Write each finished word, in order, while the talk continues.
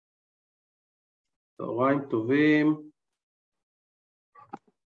צהריים טובים.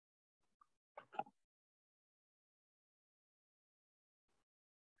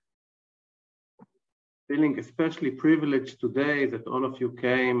 Feeling especially privileged today that all of you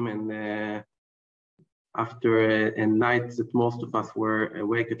came and after a night that most of us were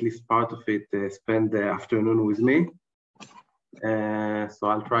awake, at least part of it, spend the afternoon with me. So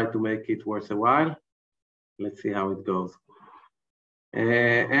I'll try to make it worth a while. Let's see how it goes.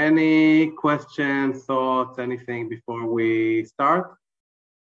 Any questions, thoughts, anything before we start?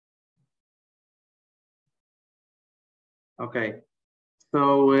 Okay, so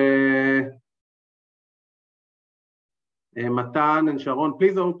Matan and Sharon,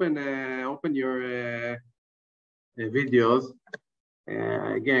 please open your videos.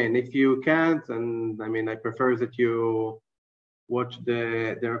 Again, if you can't, and I mean, I prefer that you watch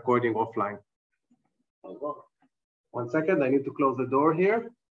the recording offline. One second, I need to close the door here.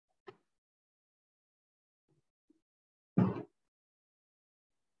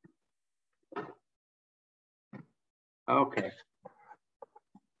 Okay.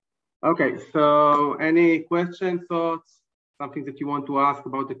 Okay, so any questions, thoughts, something that you want to ask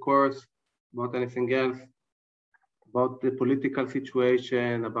about the course, about anything else, about the political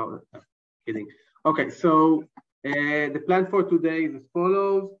situation, about, kidding. Okay, so the plan for today is as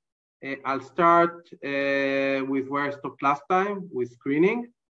follows. I'll start with where I stopped last time, with screening,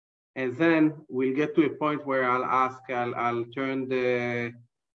 and then we'll get to a point where I'll turn the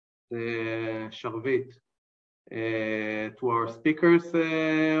Sharvit to our speakers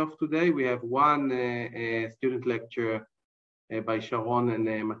of today. We have one student lecture by Sharon and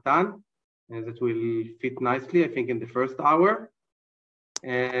Matan that will fit nicely, I think, in the first hour.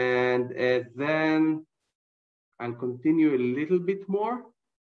 And then I'll continue a little bit more,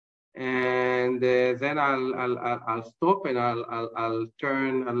 and then I'll stop and I'll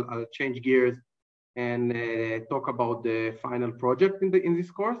change gears and talk about the final project in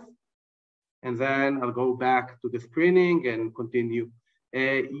this course. And then I'll go back to the screening and continue.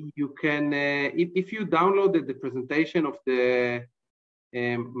 You can, if you downloaded the presentation of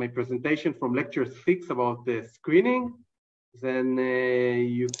my presentation from lecture 6 about the screening, then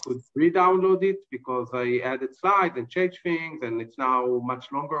you could re-download it because I added slides and changed things, and it's now much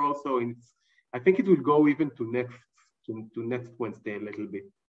longer also. And I think it will go even to next Wednesday a little bit.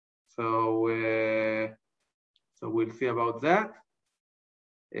 So so we'll see about that.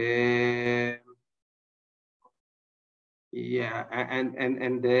 Yeah,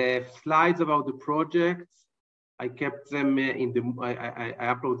 and the slides about the projects, I kept them in the,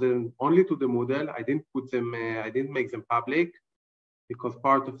 I uploaded them only to the Moodle. I didn't put them, I didn't make them public because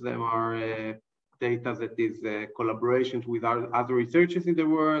part of them are data that is collaborations with other researchers in the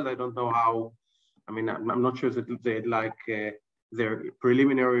world. I don't know how, I mean, I'm not sure that they'd like their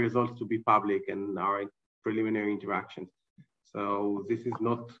preliminary results to be public and our preliminary interactions. So this is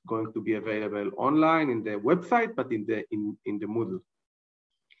not going to be available online in the website, but in the Moodle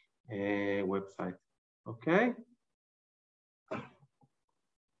website. Okay.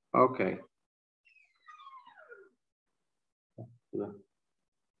 Okay.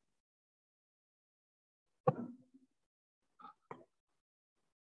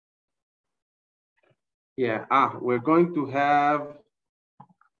 Yeah. We're going to have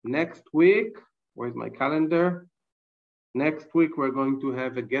next week. Where's my calendar? Next week, we're going to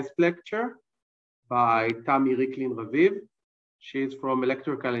have a guest lecture by Tami Riklin-Raviv. She's from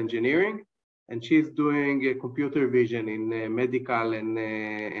electrical engineering, and she's doing computer vision in medical and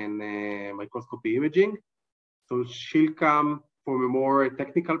microscopy imaging. So she'll come from a more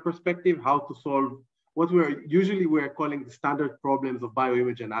technical perspective, how to solve what we're calling the standard problems of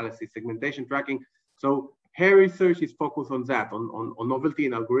bioimage analysis, segmentation tracking. So her research is focused on that, on novelty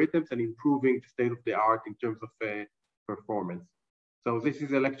in algorithms and improving the state of the art in terms of performance. So this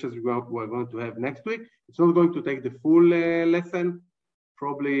is a lecture we're going to have next week. It's not going to take the full lesson,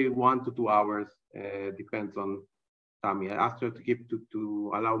 probably 1 to 2 hours, depends on Tami. I asked her to keep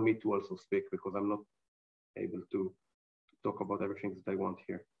to allow me to also speak because I'm not able to talk about everything that I want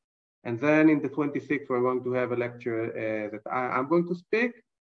here. And then in the 26th, we're going to have a lecture that I'm going to speak.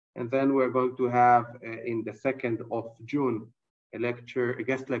 And then we're going to have in the 2nd of June, a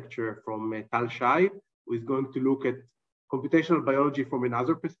guest lecture from Tal Shai, who is going to look at computational biology from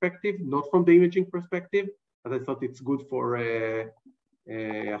another perspective, not from the imaging perspective, but I thought it's good for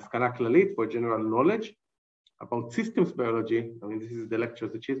Askala Klalit, for general knowledge about systems biology. I mean, this is the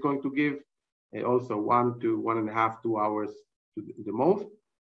lectures that she's going to give, also 1 to 1.5, 2 hours to the most.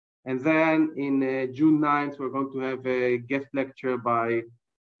 And then in June 9th, we're going to have a guest lecture by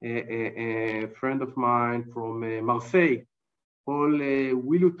a friend of mine from Marseille, Paul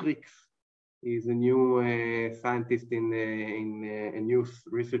Wilutrix, He's a new scientist in a new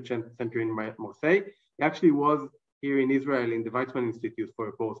research center in Marseille. He actually was here in Israel in the Weizmann Institute for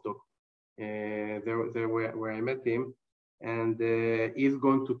a postdoc. There where I met him, and he's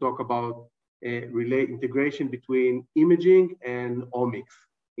going to talk about integration between imaging and omics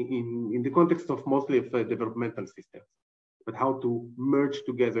in the context of mostly of developmental systems, but how to merge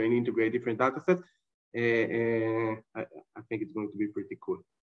together and integrate different data sets. I think it's going to be pretty cool.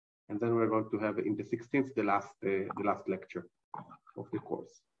 And then we're going to have in the 16th, the last lecture of the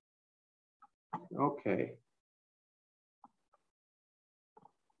course. Okay.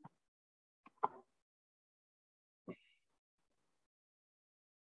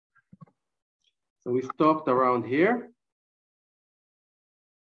 So we stopped around here.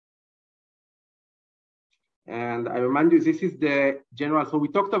 And I remind you, this is the general, so we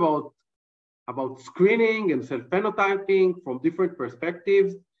talked about screening and self-phenotyping from different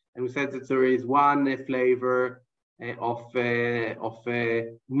perspectives. And we said that there is one flavor of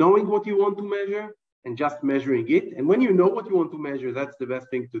knowing what you want to measure and just measuring it. And when you know what you want to measure, that's the best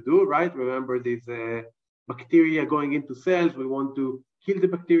thing to do, right? Remember these bacteria going into cells. We want to kill the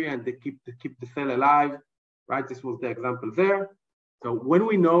bacteria and they keep the cell alive, right? This was the example there. So when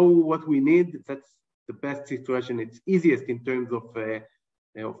we know what we need, that's the best situation. It's easiest in terms of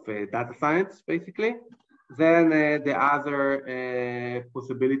data science, basically. Then the other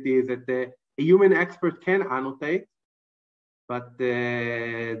possibility is that a human expert can annotate, but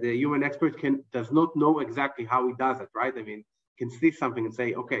the human expert does not know exactly how he does it, right? I mean, can see something and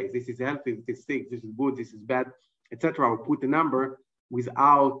say, okay, this is healthy, this is sick, this is good, this is bad, etc. Or put a number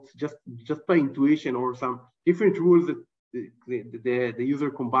without just by intuition or some different rules that the user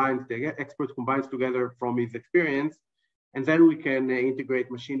combines, the expert combines together from his experience, and then we can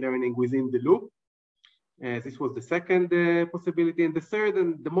integrate machine learning within the loop. This was the second possibility, and the third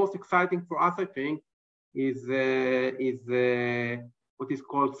and the most exciting for us, I think, is what is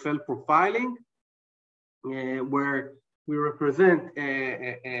called cell profiling, where we represent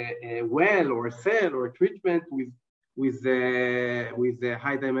a well or a cell or a treatment with a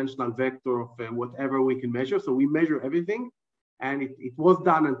high dimensional vector of whatever we can measure. So we measure everything, and it was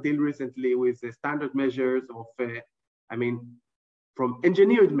done until recently with standard measures of, from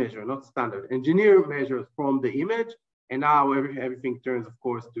engineered measure, not standard, engineered measures from the image. And now everything turns, of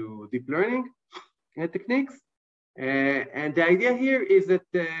course, to deep learning techniques. And the idea here is that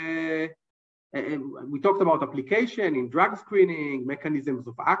we talked about application in drug screening, mechanisms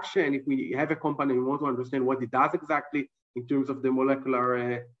of action. If we have a company, we want to understand what it does exactly in terms of the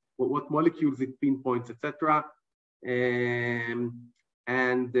molecular, what molecules it pinpoints, etc.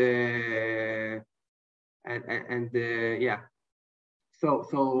 Yeah.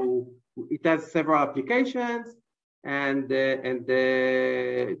 So it has several applications, and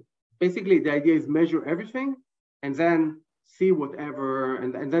basically the idea is measure everything and then see whatever,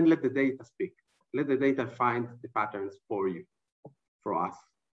 and then let the data speak. Let the data find the patterns for you, for us.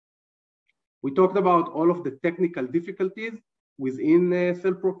 We talked about all of the technical difficulties within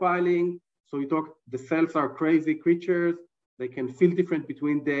cell profiling. So we talked, the cells are crazy creatures. They can feel different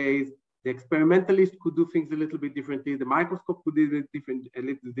between days. The experimentalist could do things a little bit differently. The microscope could do it a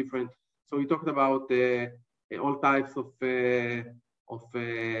little different. So we talked about all types of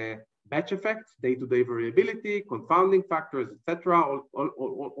batch effects, day-to-day variability, confounding factors, etc.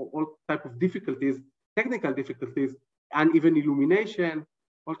 All type of difficulties, technical difficulties, and even illumination,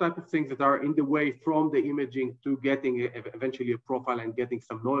 all type of things that are in the way from the imaging to getting eventually a profile and getting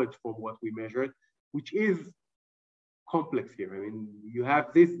some knowledge from what we measured, which is complex here. I mean, you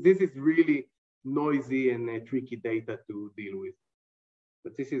have this is really noisy and tricky data to deal with,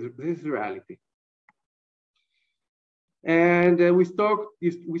 but this is reality. And we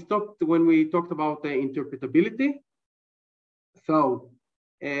stopped when we talked about interpretability. So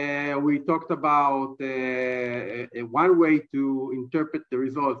we talked about one way to interpret the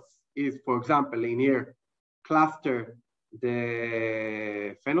results is, for example, in here, cluster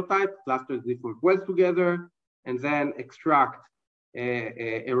the phenotype, cluster the different wells together, and then extract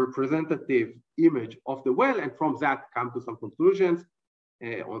a representative image of the well, and from that come to some conclusions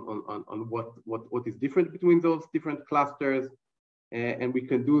on what is different between those different clusters. And we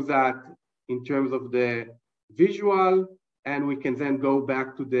can do that in terms of the visual, and we can then go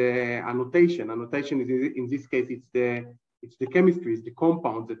back to the annotation. Annotation is, in this case, it's the chemistry, it's the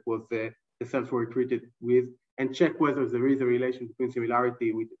compound that was the cells were treated with, and check whether there is a relation between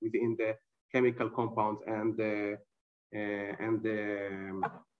similarity within the chemical compounds and the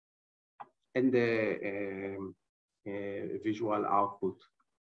visual output.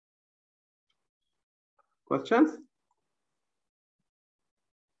 Questions?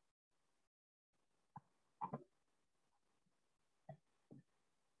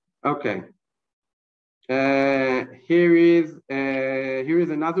 Okay. Here is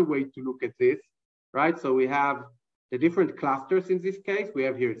another way to look at this, right? So we have the different clusters in this case. We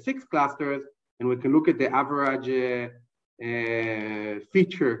have here 6 clusters, and we can look at the average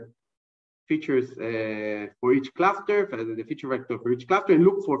features for each cluster, the feature vector for each cluster, and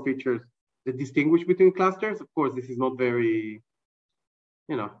look for features that distinguish between clusters. Of course, this is not very,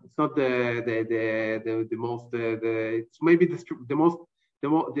 it's not the most it's maybe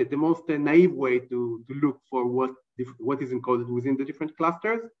the most naive way to look for what is encoded within the different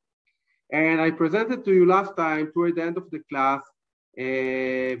clusters. And I presented to you last time toward the end of the class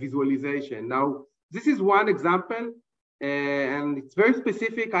visualization. Now, this is one example, and it's very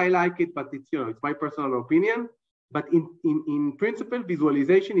specific. I like it, but it's it's my personal opinion. But in principle,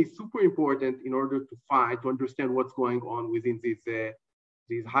 visualization is super important in order to understand what's going on within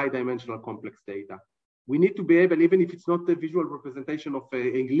these high-dimensional complex data. We need to be able, even if it's not the visual representation of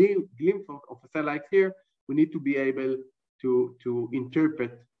a glimpse of a cell like here, we need to be able to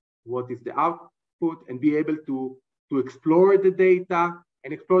interpret what is the output and be able to explore the data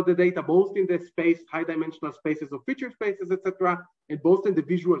and explore the data both in the space, high-dimensional spaces of feature spaces, etc., and both in the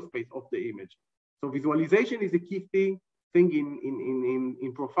visual space of the image. So visualization is a key thing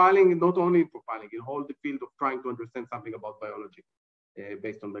in profiling, and not only in profiling, in all the field of trying to understand something about biology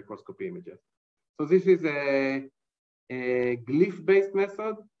based on microscopy images. So this is a glyph-based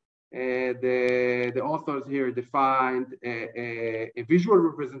method. The authors here defined a visual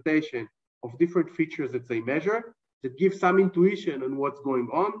representation of different features that they measure that gives some intuition on what's going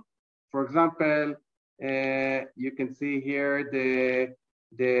on. For example, you can see here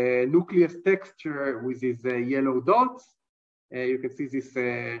the nucleus texture with these yellow dots. You can see this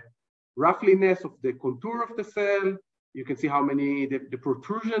roughness of the contour of the cell. You can see how many, the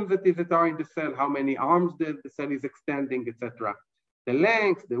protrusions that are in the cell, how many arms the cell is extending, etc. The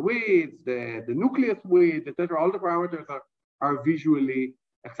length, the width, the nucleus width, etc. All the parameters are visually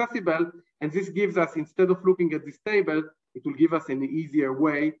accessible. And this gives us, instead of looking at this table, it will give us an easier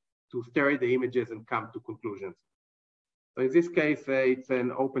way to stare at the images and come to conclusions. So in this case, it's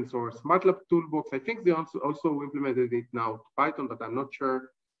an open source MATLAB toolbox. I think they also implemented it now to Python, but I'm not sure.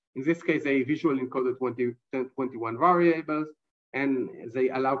 In this case, they visually encoded 21 variables, and they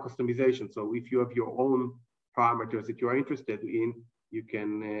allow customization. So if you have your own parameters that you are interested in, you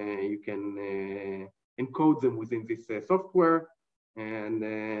can encode them within this software.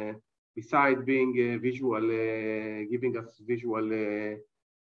 And besides being visual, giving us visual, a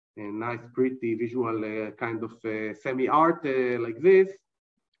nice, pretty visual kind of semi-art like this,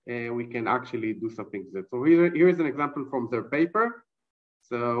 we can actually do something with it. So here is an example from their paper.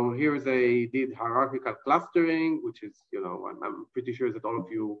 So here's they did hierarchical clustering, which is, I'm pretty sure that all of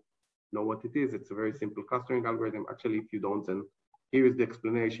you know what it is. It's a very simple clustering algorithm. Actually, if you don't, then here is the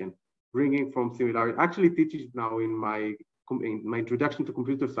explanation. Bringing from similarity, actually teaches now in my introduction to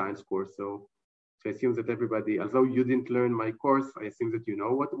computer science course. So I assume that everybody, although you didn't learn my course, I assume that you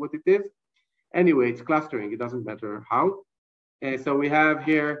know what it is. Anyway, it's clustering. It doesn't matter how. So we have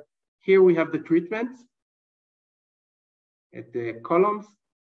here we have the treatments at the columns.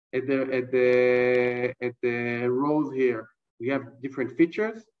 At the rows here, we have different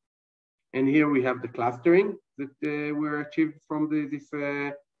features, and here we have the clustering that were achieved from the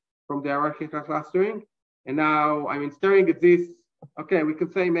hierarchical clustering. And now, staring at this, okay, we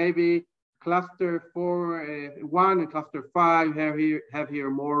could say maybe cluster 1 and cluster 5 have here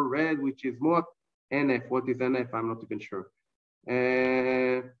more red, which is what NF. What is NF? I'm not even sure.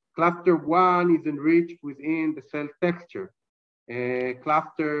 Cluster 1 is enriched within the cell texture.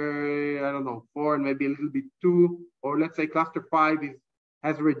 Cluster, I don't know, 4 and maybe a little bit 2, or let's say cluster 5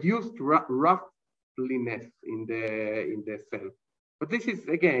 has reduced roughness in the cell. But this is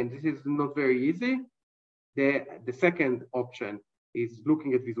not very easy. The second option is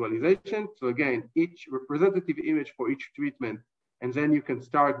looking at visualization. So again, each representative image for each treatment, and then you can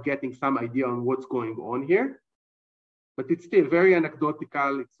start getting some idea on what's going on here. But it's still very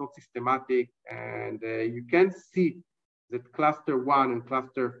anecdotal, it's not systematic, and you can see that cluster 1 and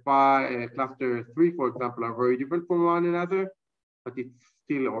cluster 5, cluster 3, for example, are very different from one another, but it's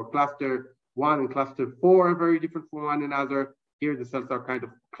still, or cluster 1 and cluster 4 are very different from one another. Here the cells are kind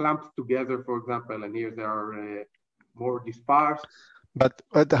of clumped together, for example, and here they are more dispersed. But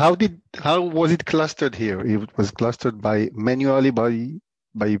how was it clustered here? It was clustered manually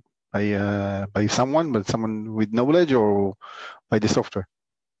by someone, but someone with knowledge, or by the software?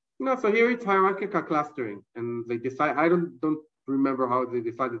 No, so here it's hierarchical clustering, and they decide. I don't remember how they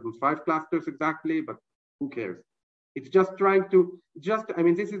decided it was 5 clusters exactly, but who cares? It's just trying to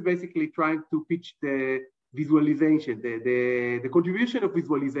this is basically trying to pitch the visualization, the contribution of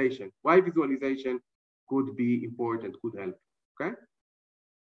visualization, why visualization could be important, could help, okay?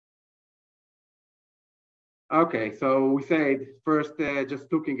 Okay, so we said first,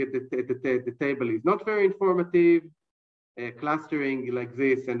 just looking at the table is not very informative. Clustering like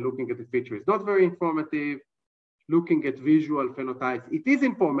this and looking at the feature is not very informative. Looking at visual phenotypes, it is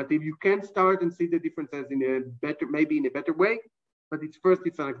informative. You can start and see the differences in a better, maybe in a better way, but it's first,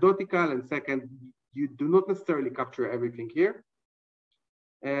 it's anecdotal, and second, you do not necessarily capture everything here.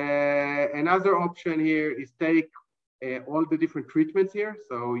 Another option here is take all the different treatments here.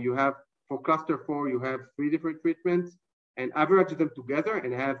 So you have, for cluster 4, you have 3 different treatments and average them together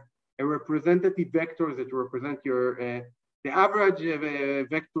and have a representative vector that represent your, the average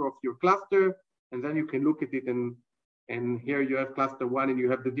vector of your cluster. And then you can look at it, and here you have cluster 1 and you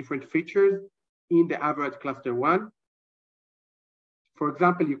have the different features in the average cluster 1. For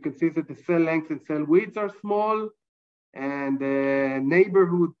example, you can see that the cell lengths and cell widths are small, and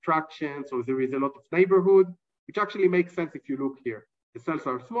neighborhood traction, so there is a lot of neighborhood, which actually makes sense if you look here. The cells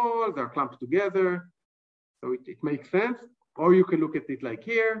are small, they're clumped together, so it makes sense. Or you can look at it like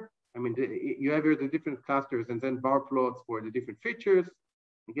here. I mean, you have here the different clusters and then bar plots for the different features.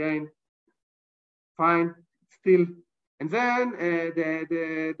 Again, fine, still. And then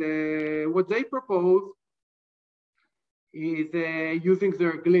what they propose is using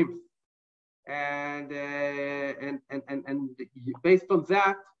their glimpse. And based on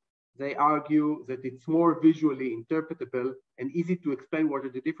that, they argue that it's more visually interpretable and easy to explain what are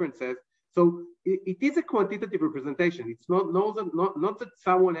the differences. So it is a quantitative representation. It's not that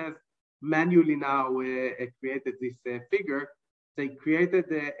someone has manually now created this figure. They created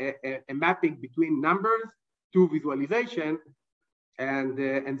a mapping between numbers to visualization, and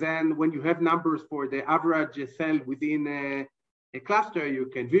then when you have numbers for the average cell within a cluster, you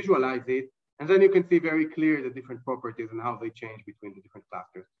can visualize it, and then you can see very clear the different properties and how they change between the different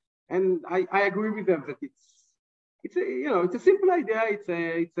clusters. And I agree with them that it's a simple idea. It's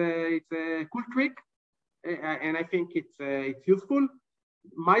a cool trick, and I think it's useful.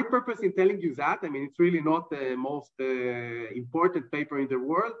 My purpose in telling you that, I mean, it's really not the most important paper in the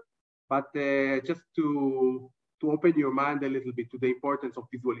world, but just to open your mind a little bit to the importance of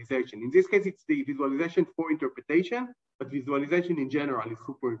visualization. In this case, it's the visualization for interpretation, but visualization in general is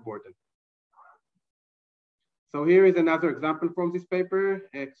super important. So here is another example from this paper.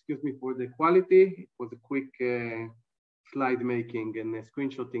 Excuse me for the quality. It was a quick slide making and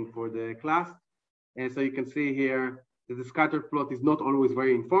screenshotting for the class. And so you can see here that the scatter plot is not always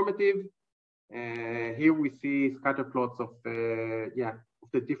very informative. Here we see scatter plots of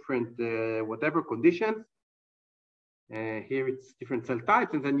the different whatever conditions. Here it's different cell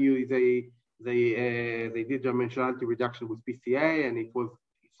types, and then they did dimensionality reduction with PCA, and it's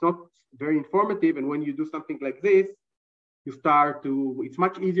not very informative. And when you do something like this, you start to, it's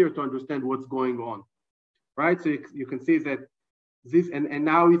much easier to understand what's going on, right? So you can see that this, and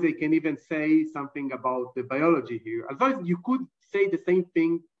now they can even say something about the biology here. Although you could say the same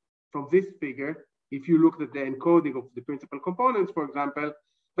thing from this figure if you looked at the encoding of the principal components, for example.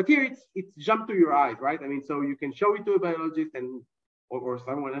 But here it's jumped to your eyes, right? I mean, so you can show it to a biologist or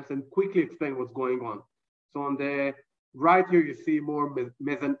someone else and quickly explain what's going on. So on the right here, you see more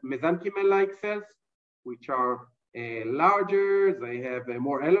mesenchymal-like cells, which are larger, they have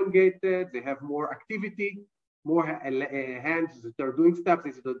more elongated, they have more activity, more hands that are doing stuff.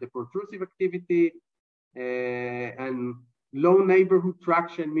 This is the protrusive activity, and low neighborhood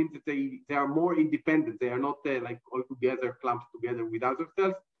traction means that they are more independent. They are not like all together, clumped together with other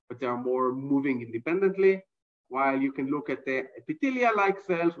cells, but they are more moving independently. While you can look at the epithelia-like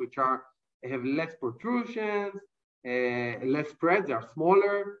cells, which have less protrusions, less spread, they are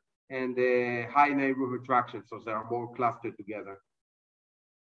smaller, and high neighborhood traction, so they are more clustered together.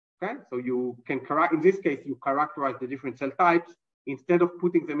 Okay, so you can in this case, you characterize the different cell types. Instead of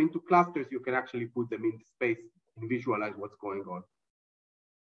putting them into clusters, you can actually put them in space and visualize what's going on.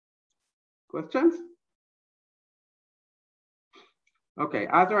 Questions? Okay,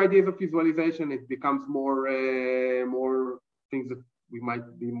 other ideas of visualization, it becomes more things that we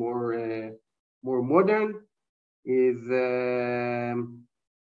might be more modern, is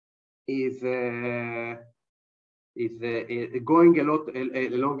going a lot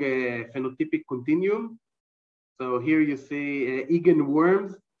along a phenotypic continuum. So here you see Egan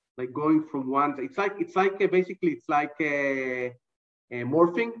worms, like going from one. It's like basically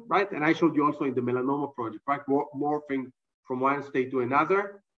morphing, right? And I showed you also in the melanoma project, right? Morphing from one state to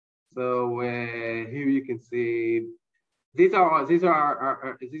another. So here you can see these are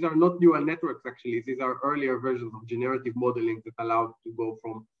not neural networks actually. These are earlier versions of generative modeling that allowed to go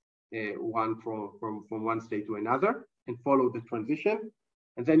from one from one state to another and follow the transition.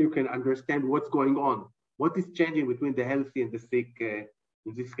 And then you can understand what's going on, what is changing between the healthy and the sick,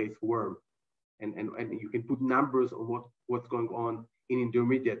 in this case, worm. And you can put numbers on what's going on in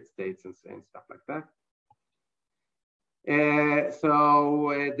intermediate states and stuff like that.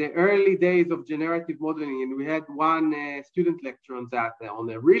 The early days of generative modeling, and we had one student lecture on that, on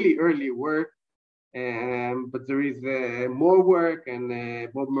a really early work, but there is more work, and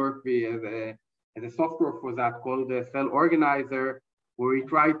Bob Murphy has a software for that called the Cell Organizer, where he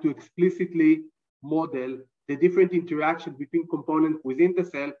tried to explicitly model the different interactions between components within the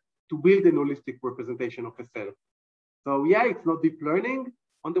cell to build an holistic representation of a cell. So yeah, it's not deep learning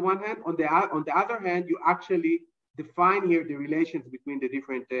on the one hand. On the other hand, you actually define here the relations between the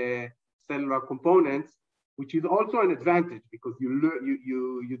different cellular components, which is also an advantage because you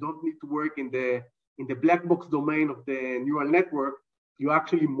don't need to work in the black box domain of the neural network. You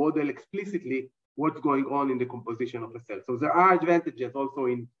actually model explicitly what's going on in the composition of a cell. So there are advantages also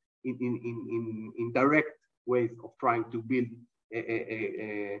in direct ways of trying to build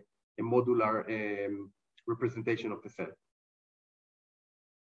a modular representation of the cell.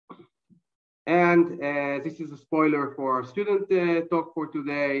 And this is a spoiler for our student talk for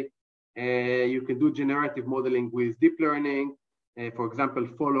today. You can do generative modeling with deep learning. For example,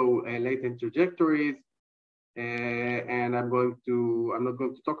 follow latent trajectories. And I'm not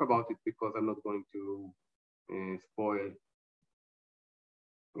going to talk about it because I'm not going to spoil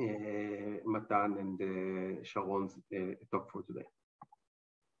Matan and Sharon's talk for today.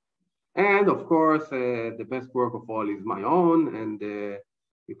 And of course, the best work of all is my own, and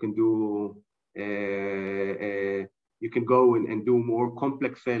you can do you can go and do more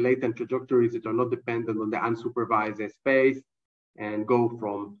complex latent trajectories that are not dependent on the unsupervised space, and go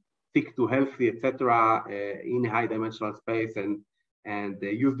from sick to healthy, etc., in high dimensional space, and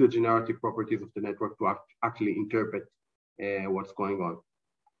use the generative properties of the network to actually interpret what's going on.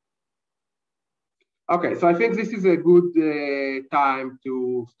 Okay, so I think this is a good time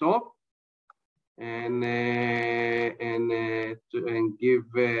to stop and give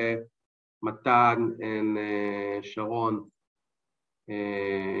Matan and Sharon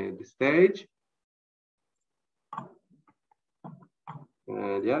the stage.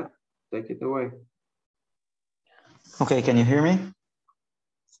 And yeah, take it away. Okay, can you hear me?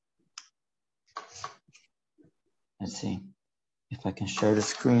 Let's see if I can share the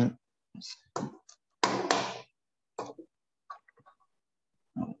screen.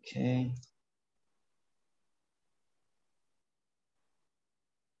 Okay.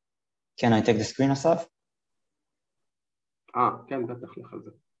 Can I take the screen, Assaf? כן, בטח לך על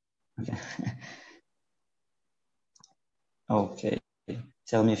זה. Okay.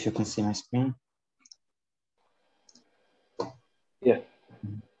 Tell me if you can see my screen. Yeah.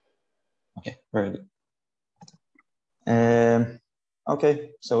 Okay, very good.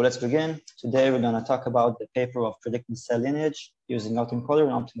 Okay, so let's begin. Today we're going to talk about the paper of predicting cell lineage using autoencoder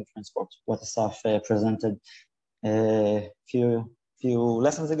and optimal transport, what Assaf presented a few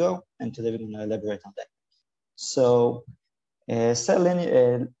lessons ago, and today we're going to elaborate on that. So cell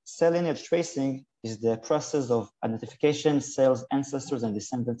lineage tracing is the process of identification, cells, ancestors, and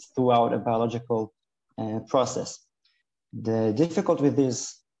descendants throughout a biological process. The difficulty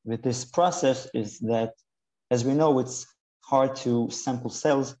with this process is that, as we know, it's hard to sample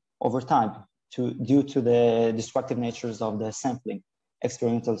cells over time due to the destructive natures of the sampling,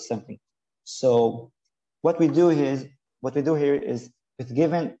 experimental sampling. So what we do here is, with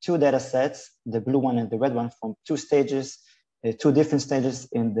given two data sets, the blue one and the red one, from two different stages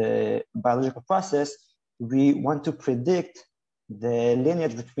in the biological process, we want to predict the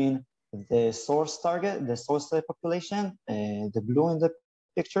lineage between the source target, the source population, the blue in the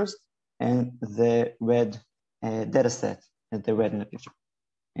pictures, and the red data set, the red in the picture,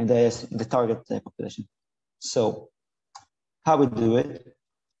 and the target population. So how we do it?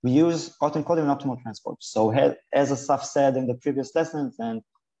 We use autoencoder and optimal transport. So as Assaf said in the previous lessons, and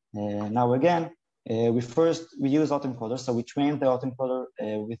now again, we use autoencoder. So we train the autoencoder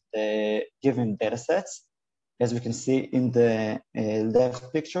with the given data sets, as we can see in the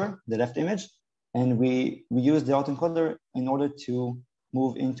left picture, the left image. And we use the autoencoder in order to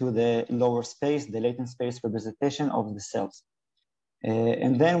move into the lower space, the latent space representation of the cells.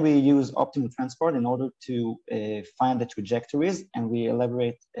 And then we use optimal transport in order to find the trajectories, and we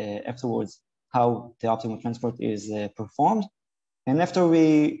elaborate afterwards how the optimal transport is performed. And after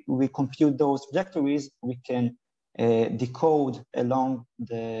we compute those trajectories, we can decode along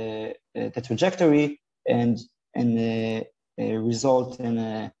the trajectory and result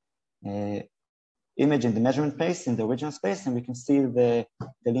in image in the measurement space, in the original space, and we can see the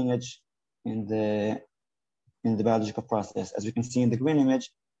lineage in the biological process. As we can see in the green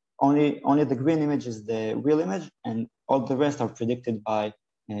image, only the green image is the real image, and all the rest are predicted by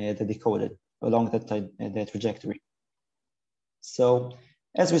the decoded along the trajectory. So,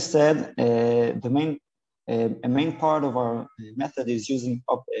 as we said, a main part of our method is using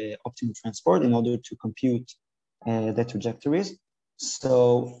optimal transport in order to compute the trajectories.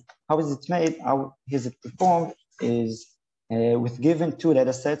 So, how is it made? How is it performed? Is with given 2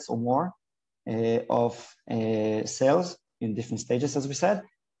 data sets or more of cells in different stages, as we said.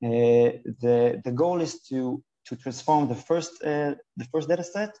 The goal is to transform the first data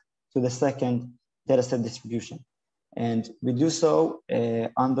set to the second data set distribution. And we do so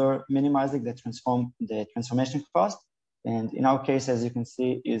under minimizing the transformation cost. And in our case, as you can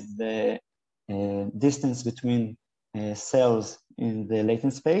see, is the distance between cells in the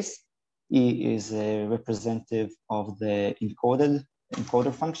latent space. E is representative of the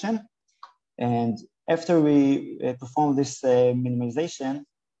encoder function. And after we perform this minimization,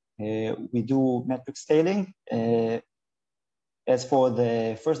 we do metric scaling. As for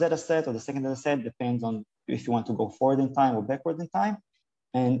the first data set or the second data set, depends on if you want to go forward in time or backward in time.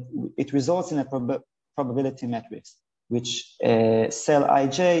 And it results in a probability matrix, which cell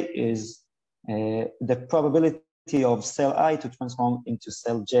ij is the probability of cell I to transform into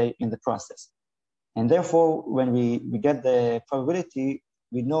cell j in the process. And therefore, when we get the probability,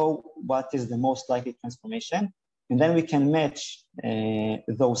 we know what is the most likely transformation, and then we can match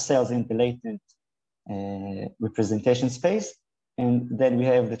those cells in the latent representation space, and then we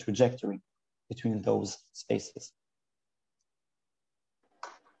have the trajectory between those spaces.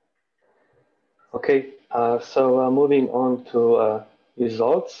 Okay, so moving on to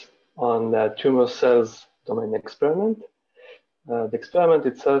results on tumor cells domain experiment. The experiment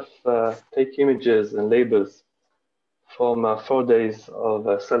itself takes images and labels from 4 days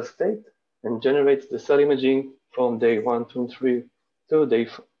of cell state and generates the cell imaging from day 1, 2, 3 to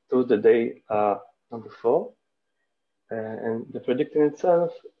the day number 4. And the predicting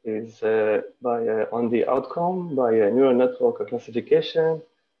itself is on the outcome by a neural network classification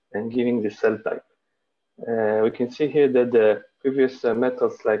and giving the cell type. We can see here that the previous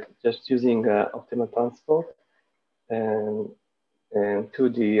methods, like just using optimal transport and to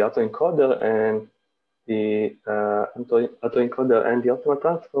the autoencoder and the autoencoder and the optimal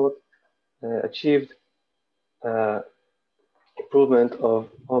transport achieved improvement of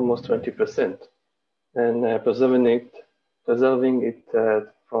almost 20%, and preserving it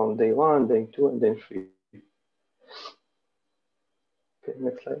from day 1, day 2, and then 3. Okay,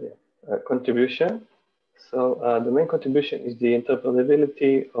 next slide. Yeah. Contribution. So the main contribution is the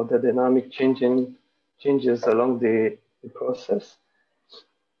interpretability of the dynamic changes along the process.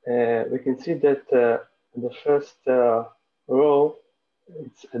 We can see that the first row,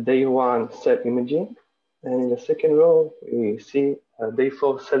 it's a day 1 cell imaging. And in the second row, we see day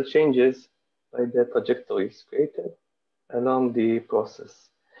 4 cell changes by the trajectories created along the process.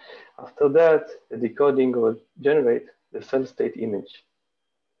 After that, the decoding will generate the cell state image.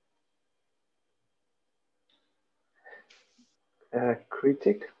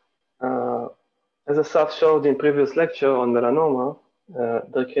 Critique. As Assaf showed in previous lecture on melanoma,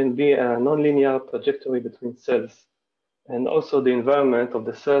 there can be a nonlinear trajectory between cells, and also the environment of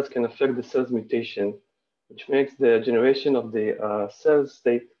the cells can affect the cell's mutation, which makes the generation of the cell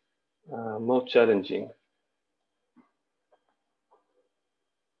state more challenging.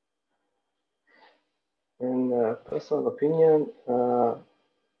 In personal opinion,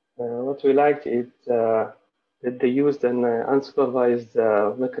 what we liked is that they used an unsupervised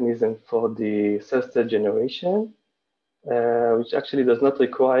mechanism for the cell state generation, which actually does not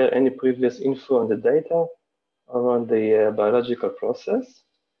require any previous info on the data around the biological process.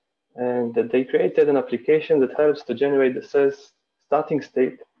 And they created an application that helps to generate the cell's starting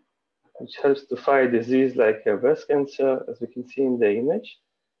state, which helps to fight disease like breast cancer, as we can see in the image.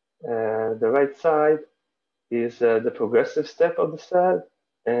 The right side is the progressive step of the cell,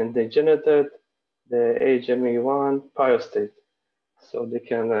 and they generated the HME1 prior state. So they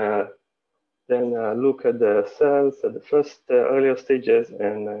can then look at the cells at the first earlier stages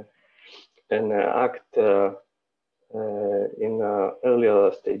and act in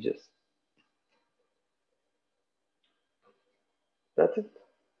earlier stages. That's it.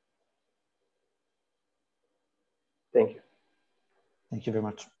 Thank you. Thank you very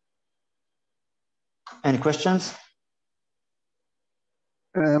much. Any questions?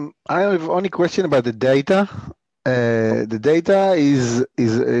 I have only question about the data. The data is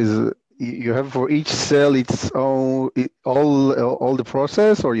you have for each cell its own all the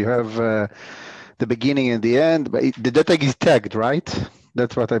process, or you have the beginning and the end, but the data is tagged, right?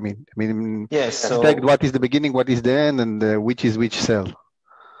 That's what I mean. Yes, so tagged what is the beginning, what is the end, and which is which cell.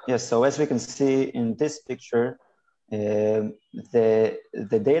 yes, so as we can see in this picture,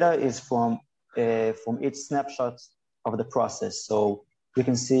 the data is from each snapshot of the process. So you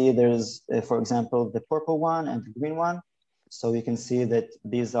can see there's, for example, the purple one and the green one. So you can see that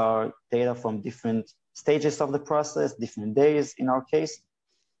these are data from different stages of the process, different days in our case,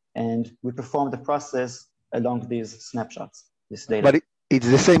 and we perform the process along these snapshots, this data. But it's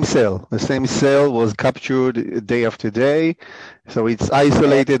the same cell. The same cell was captured day after day. So it's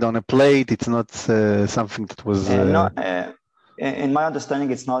isolated on a plate. It's not something that was... in my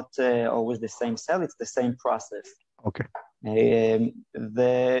understanding, it's not always the same cell. It's the same process. Okay.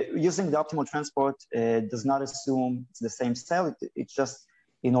 Using the optimal transport does not assume it's the same cell. It's just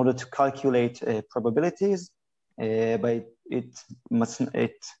in order to calculate probabilities, but it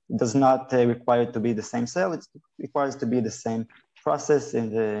does not require it to be the same cell. It requires to be the same process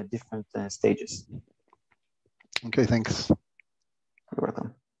in the different stages. Okay, thanks. You're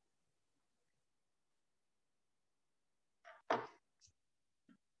welcome.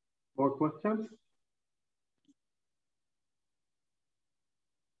 More questions?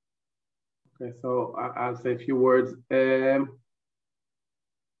 Okay, so I'll say a few words.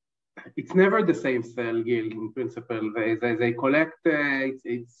 It's never the same cell, Gil, in principle. They collect,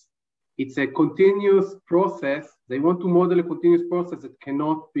 it's a continuous process. They want to model a continuous process that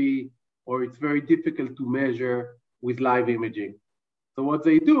cannot be, or it's very difficult to measure with live imaging. So what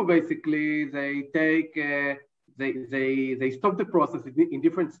they do, basically, they take, they stop the process in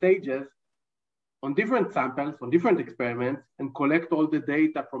different stages, on different samples, on different experiments, and collect all the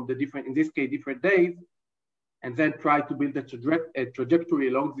data from the different, in this case, different days, and then try to build a trajectory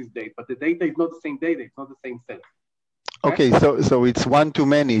along this data. But the data is not the same data, it's not the same cell. Okay, so it's one to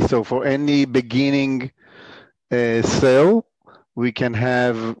many. So for any beginning cell, we can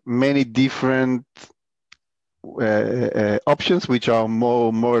have many different options, which are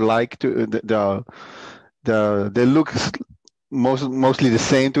more like to they look mostly the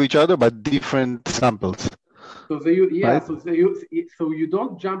same to each other, but different samples. So right? So you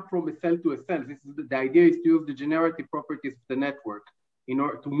don't jump from a cell to a cell. This is the idea is to use the generative properties of the network in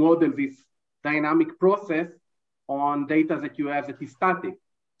order to model this dynamic process on data that you have that is static.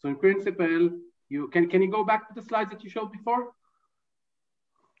 So in principle, you can you go back to the slides that you showed before?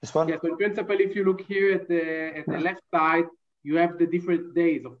 This one? Yeah, so in principle, if you look here at the left side, you have the different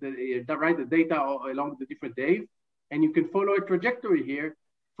days of the data along the different days, and you can follow a trajectory here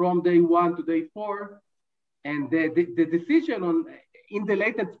from day 1 to day 4, and the decision on in the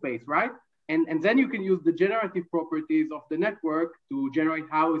latent space, right? And then you can use the generative properties of the network to generate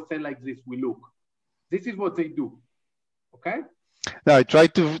how a cell like this will look. This is what they do, okay? Now I try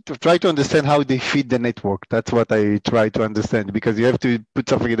to understand how they feed the network. That's what I try to understand, because you have to put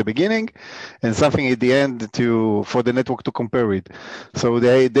something at the beginning and something at the end for the network to compare it. So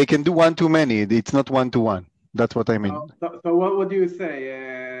they can do one to many. It's not one to one. That's what I mean. So what do you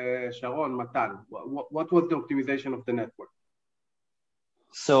say, Sharon, Matan? What was the optimization of the network?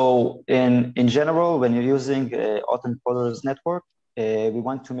 So in general, when you're using autoencoder's network, we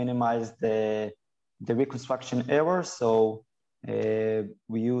want to minimize the reconstruction error. So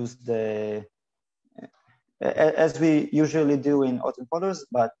we use as we usually do in autoencoders,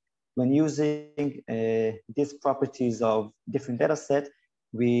 but when using these properties of different data set,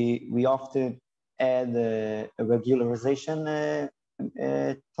 we often add a regularization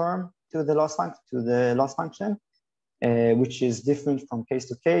term to the loss function, which is different from case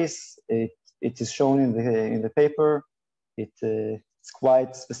to case. It is shown in the paper. It's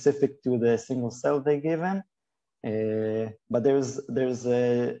quite specific to the single cell they given. But there's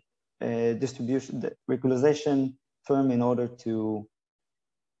a distribution regularization term in order to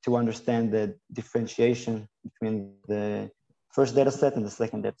understand the differentiation between the first data set and the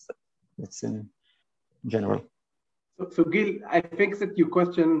second data set. It's in general. So Gil, I think that you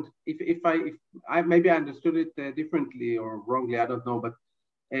questioned if I maybe I understood it differently or wrongly, I don't know, but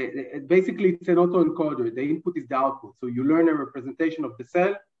basically it's an autoencoder. The input is the output. So you learn a representation of the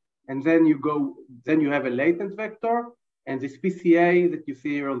cell, and then you have a latent vector, and this PCA that you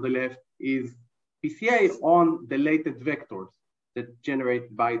see here on the left is PCA on the latent vectors that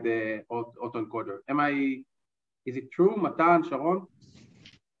generate by the autoencoder. Is it true, Matan, Sharon?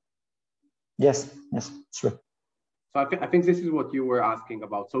 Yes, true. So I think this is what you were asking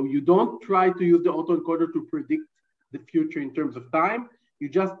about. So you don't try to use the autoencoder to predict the future in terms of time. You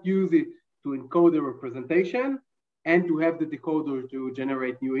just use it to encode the representation and to have the decoder to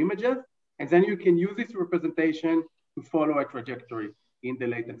generate new images. And then you can use this representation to follow a trajectory. in the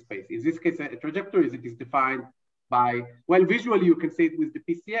latent space. In this case, a trajectory is defined by, well, visually you can see it with the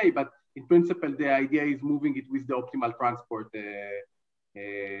PCA, but in principle, the idea is moving it with the optimal transport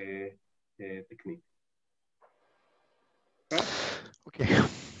technique. Okay. Okay.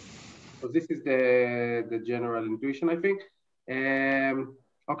 So this is the general intuition, I think.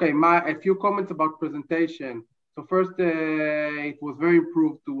 Okay, a few comments about presentation. So first, it was very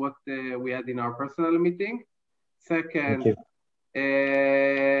improved to what we had in our personal meeting. Second,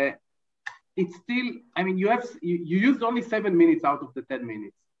 it's still, I mean, you used only 7 minutes out of the 10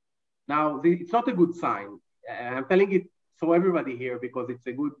 minutes. Now, it's not a good sign. I'm telling it so everybody here because it's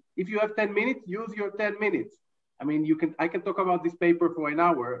a good, if you have 10 minutes, use your 10 minutes. I mean, I can talk about this paper for an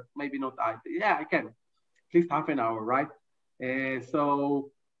hour, maybe not, yeah, I can, at least half an hour, right?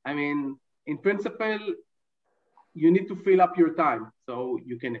 So, I mean, in principle, you need to fill up your time. So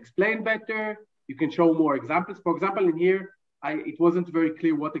you can explain better, you can show more examples. For example, in here, it wasn't very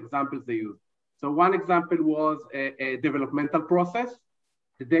clear what examples they used. So one example was a developmental process,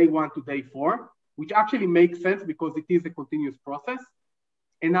 the day 1 to day 4, which actually makes sense because it is a continuous process.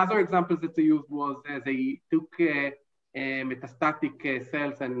 Another example that they used was they took metastatic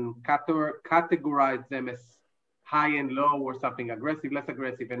cells and categorized them as high and low or something aggressive, less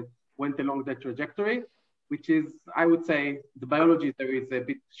aggressive, and went along that trajectory, which is, I would say, the biology there is a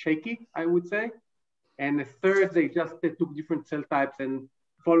bit shaky, I would say. And the third, they just took different cell types and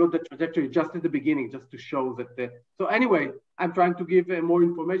followed the trajectory just at the beginning, just to show that. So anyway, I'm trying to give more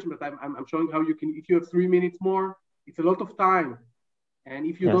information, but I'm showing how you can, if you have 3 minutes more, it's a lot of time. And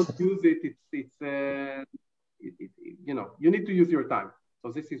if you don't use it, you know, you need to use your time.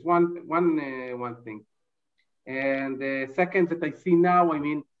 So this is one thing. And the second that I see now, I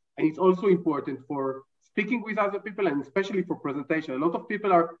mean, and it's also important for speaking with other people and especially for presentation. A lot of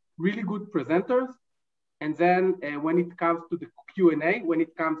people are really good presenters. And then when it comes to the Q&A, when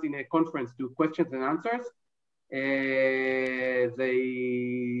it comes in a conference to questions and answers,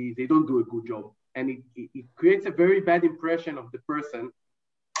 they don't do a good job. And it creates a very bad impression of the person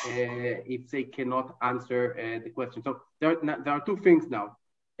if they cannot answer the question. So there are 2 things now.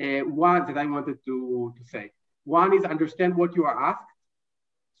 One that I wanted to say. One is understand what you are asked.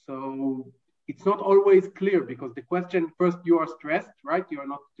 So it's not always clear because the question, first you are stressed, right? You're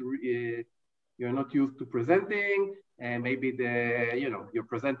not used to presenting, and maybe you're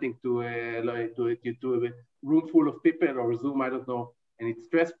presenting to a room full of people or Zoom, I don't know, and it's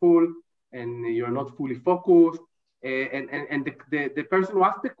stressful, and you're not fully focused, and the person who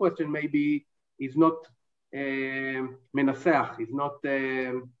asked the question maybe is not מנסח, is not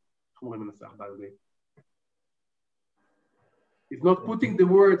It's not putting the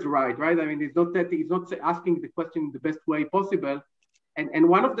words right? I mean, it's not asking the question in the best way possible. And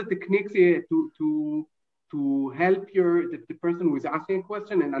one of the techniques here to help the person who is asking a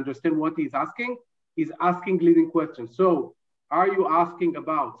question and understand what he's asking is asking leading questions. So are you asking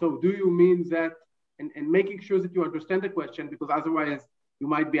about? So do you mean that? And making sure that you understand the question, because otherwise you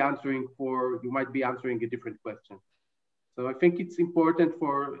might be answering a different question. So I think it's important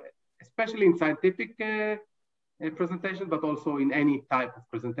for, especially in scientific presentation, but also in any type of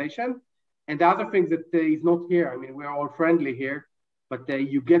presentation. And the other thing that is not here, I mean, we're all friendly here, but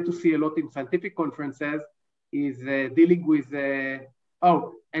you get to see a lot in scientific conferences is dealing with,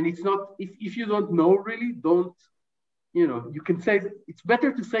 and it's not, if you don't know really, don't, you know, you can say, it's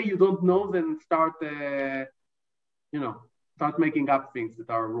better to say you don't know than start making up things that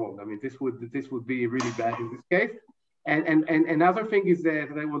are wrong. I mean, this would be really bad in this case. And another thing is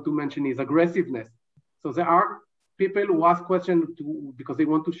that I want to mention is aggressiveness. So there are people who ask questions because they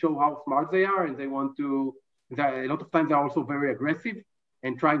want to show how smart they are, and they want to, a lot of times they're also very aggressive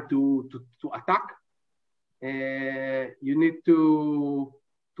and trying to attack. You need to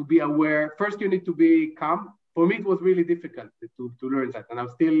be aware. First, you need to be calm. For me, it was really difficult to learn that, and I'm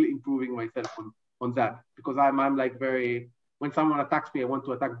still improving myself on that, because I'm like very, when someone attacks me, I want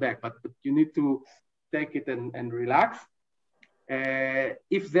to attack back, but you need to take it and relax.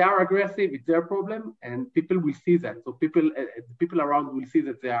 If they are aggressive, it's their problem, and people will see that. So people around will see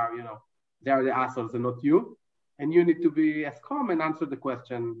that they are the assholes and not you, and you need to be as calm and answer the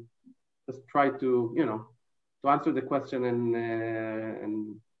question. Just try to answer the question, and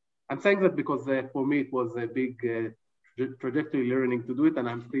I'm saying that because for me it was a big trajectory learning to do it, and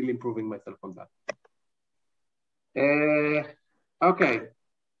I'm still improving myself on that. Okay.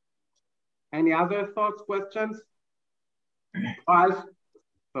 Any other thoughts, questions?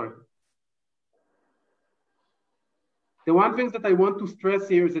 Sorry. The one thing that I want to stress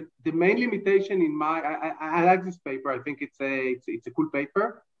here is that the main limitation in I like this paper. I think it's a cool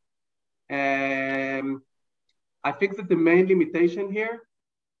paper. I think that the main limitation here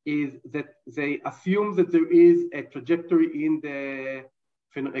is that they assume that there is a trajectory in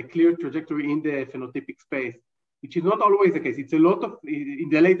a clear trajectory in the phenotypic space, which is not always the case. It's a lot of in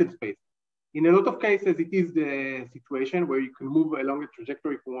the latent space. In a lot of cases, it is the situation where you can move along a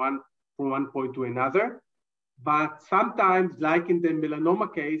trajectory from one point to another. But sometimes, like in the melanoma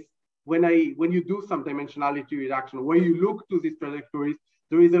case, when you do some dimensionality reduction, where you look to these trajectories,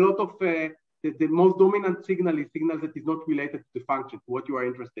 there is a lot of the most dominant signal is signal that is not related to the function, to what you are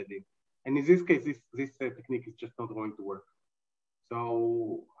interested in. And in this case, this technique is just not going to work.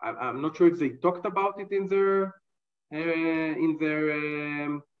 So I'm not sure if they talked about it in their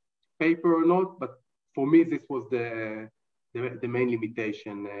paper or not, but for me, this was the main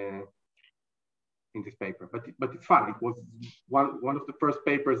limitation in this paper. But it's fun. It was one of the first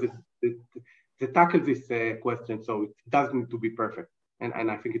papers that tackled this question, so it doesn't need to be perfect.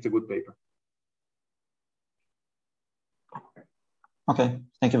 And I think it's a good paper. Okay,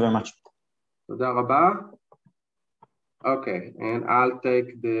 thank you very much. Toda rabba. Okay, and I'll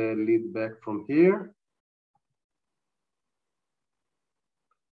take the lead back from here.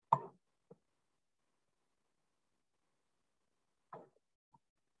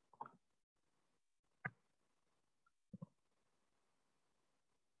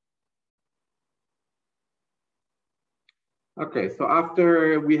 Okay, so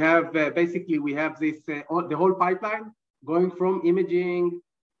after we have basically we have this the whole pipeline going from imaging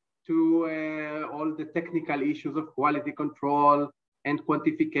to all the technical issues of quality control and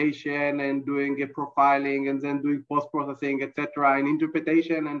quantification and doing a profiling and then doing post-processing, etc., and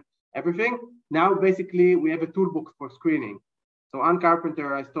interpretation and everything. Now, basically, we have a toolbox for screening. So Ann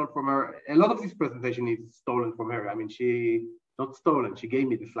Carpenter, I stole from her. A lot of this presentation is stolen from her. I mean, not stolen, she gave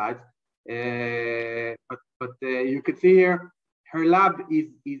me the slides. But you can see here, her lab is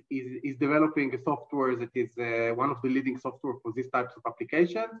developing a software that is one of the leading software for these types of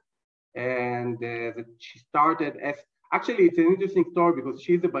applications. And that she started as, actually it's an interesting story because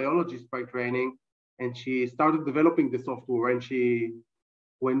she's a biologist by training, and she started developing the software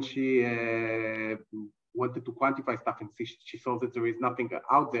when she wanted to quantify stuff, and she saw that there is nothing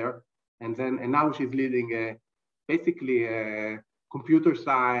out there. And now she's leading basically a computer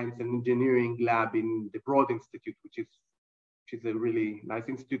science and engineering lab in the Broad Institute, which is a really nice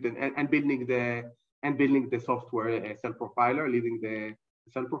institute, and building the software cell profiler, leading the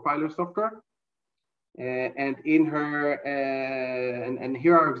cell profiler software. And in her and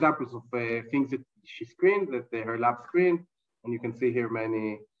here are examples of things that she screened, that her lab screened, and you can see here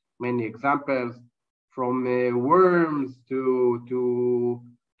many examples from worms to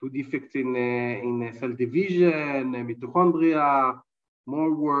defects in cell division, mitochondria,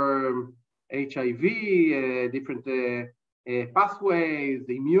 more worm, HIV, different pathways,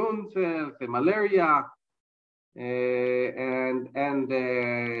 the immune cells, the malaria, and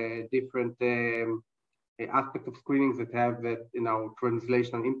different aspects of screenings that have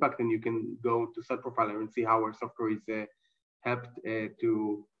translational impact. And you can go to Cell Profiler and see how our software is helped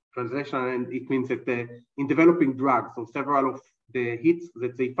to translational. And it means that in developing drugs, so several of the hits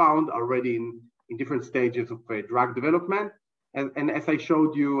that they found are already in different stages of drug development. And as I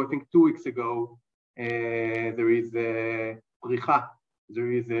showed you, I think 2 weeks ago, there is a Richa,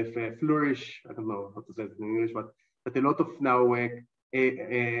 there is a flourish, I don't know how to say it in English, but a lot of now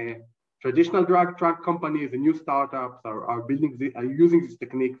traditional drug companies and new startups are using this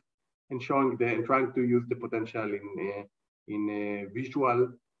technique and showing and trying to use the potential in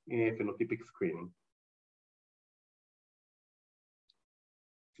visual phenotypic screening.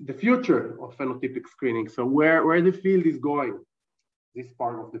 The future of phenotypic screening. So where the field is going, this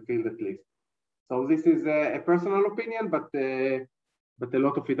part of the field at least. So this is a personal opinion, but a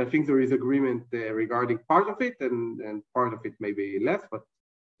lot of it, I think there is agreement regarding part of it, and part of it maybe less, but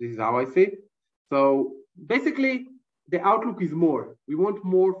this is how I see it. So basically, the outlook is more. We want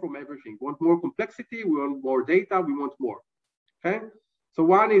more from everything. We want more complexity, we want more data, we want more, okay? So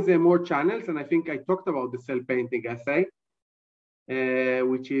one is more channels, and I think I talked about the cell painting assay,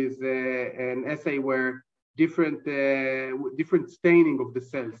 which is an assay where different staining of the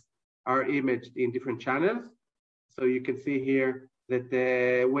cells are imaged in different channels. So you can see here that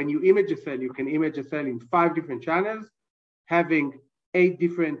when you image a cell, you can image a cell in 5 different channels, having 8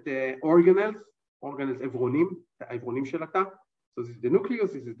 different organelles עברונים של התא. So this is the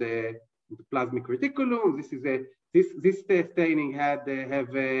nucleus, this is the plasmic reticulum, this staining have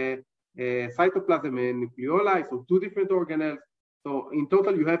cytoplasm and nucleoli, so 2 different organelles. So in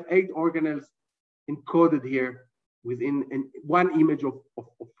total, you have 8 organelles encoded here within one image of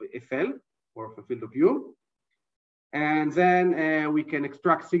a cell or of a field of view. And then we can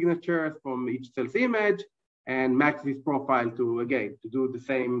extract signatures from each cell's image, and match this profile to, again, to do the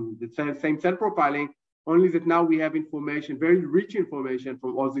same cell profiling, only that now we have information, very rich information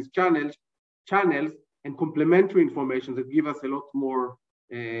from all these channels and complementary information that give us a lot more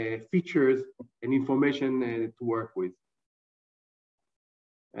features and information to work with.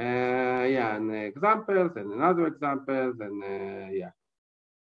 Yeah, and examples and another examples, and yeah.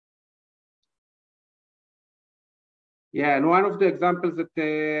 Yeah, and one of the examples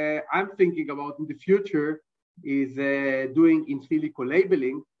that I'm thinking about in the future is doing in silico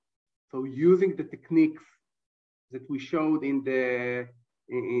labeling. So using the techniques that we showed in the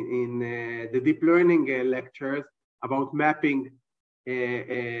deep learning lectures about mapping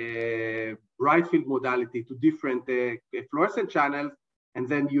bright field modality to different fluorescent channels, and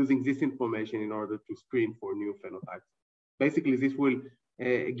then using this information in order to screen for new phenotypes. Basically, this will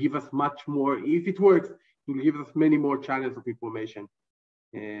give us much more, if it works, it will give us many more channels of information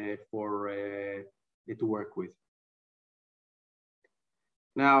for to work with.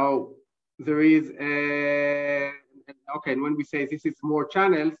 Now, there is, okay, and when we say this is more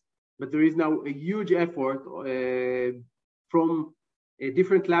channels, but there is now a huge effort from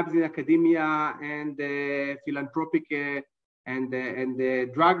different labs in academia and philanthropic and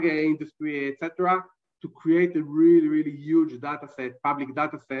the drug industry, etc., to create a really, really huge data set, public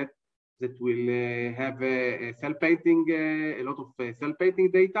data set that will have cell painting, a lot of cell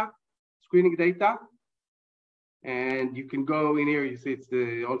painting data, screening data. And you can go in here, you see it's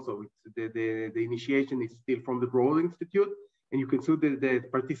also the initiation is still from the Broad Institute, and you can see the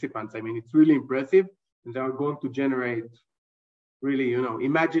participants. I mean, it's really impressive, and they are going to generate really, you know,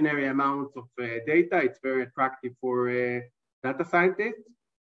 imaginary amounts of data. It's very attractive for data scientists.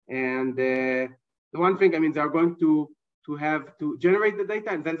 And the one thing, I mean, they are going to have to generate the data,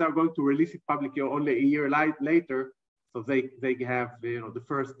 and then they are going to release it publicly only a year later, so they have, you know, the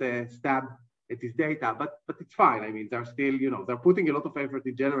first stab at this data. But it's fine. I mean, they're still, you know, they're putting a lot of effort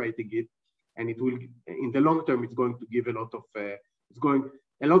in generating it, and it will, in the long term, it's going to give a lot of a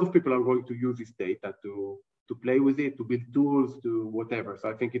lot of people are going to use this data to play with it, to build tools, to whatever. So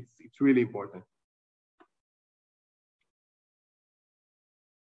I think it's really important.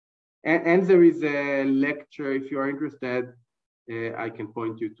 And there is a lecture, if you are interested, I can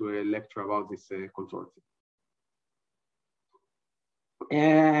point you to a lecture about this consortium.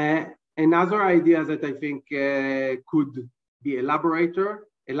 Another idea that I think could be elaborated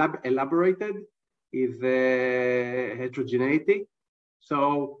is heterogeneity.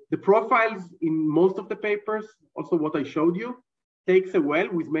 So the profiles in most of the papers, also what I showed you, takes a well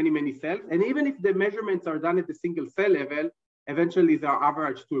with many, many cells. And even if the measurements are done at the single cell level, eventually they are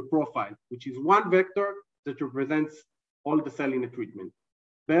averaged to a profile, which is one vector that represents all the cell in a treatment.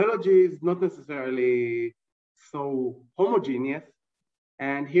 Biology is not necessarily so homogeneous.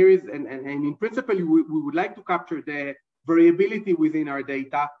 And here is, and in principle, we would like to capture the variability within our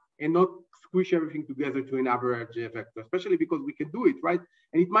data and not squish everything together to an average vector, especially because we can do it, right?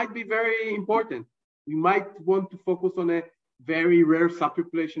 And it might be very important. We might want to focus on a very rare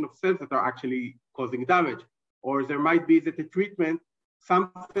subpopulation of cells that are actually causing damage. Or there might be that the treatment,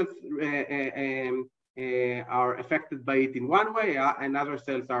 some cells are affected by it in one way, and other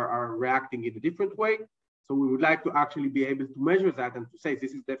cells are reacting in a different way. So we would like to actually be able to measure that and to say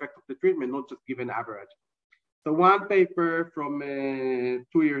this is the effect of the treatment, not just give an average. So one paper from 2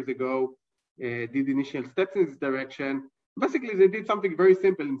 years ago did initial steps in this direction. Basically, they did something very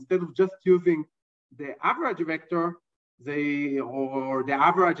simple. Instead of just using the average vector, or the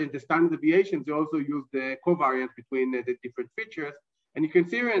average and the standard deviations, they also use the covariance between the different features. And you can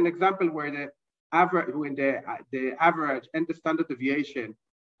see here an example where the average, when the average and the standard deviation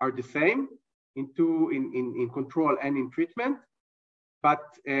are the same in control and in treatment. But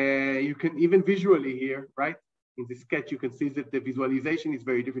you can even visually here, right? In the sketch, you can see that the visualization is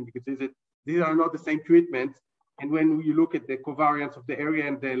very different. You can see that these are not the same treatments. And when you look at the covariance of the area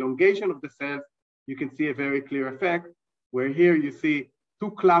and the elongation of the cells, you can see a very clear effect, where here you see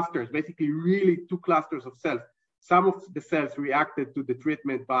two clusters, basically really two clusters of cells. Some of the cells reacted to the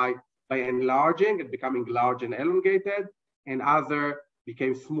treatment by enlarging and becoming large and elongated, and other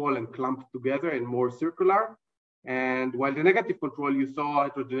became small and clumped together and more circular. And while the negative control, you saw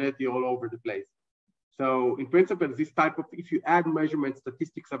heterogeneity all over the place. So in principle, this type of, if you add measurement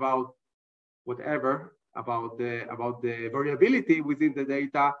statistics about whatever, about the variability within the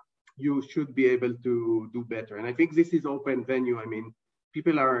data, you should be able to do better. And I think this is open venue. I mean,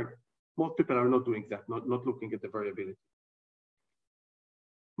 most people are not doing that, not looking at the variability.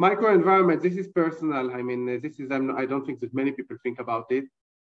 Microenvironment, this is personal. I mean, this is, I don't think that many people think about it.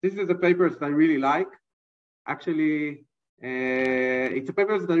 This is a paper that I really like. Actually, It's a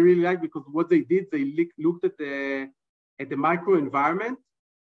paper that I really like because what they did, they looked at the microenvironment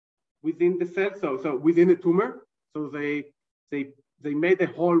within the cell, so within the tumor. So they made a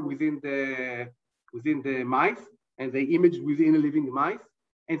hole within the mice, and they imaged within a living mice,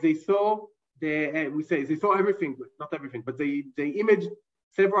 and they saw they saw everything, not everything, but they imaged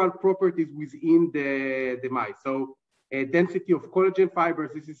several properties within the mice. So density of collagen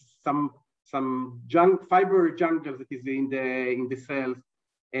fibers. This is some fiber jungle that is in the cells.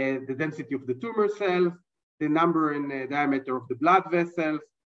 The density of the tumor cells, the number and diameter of the blood vessels,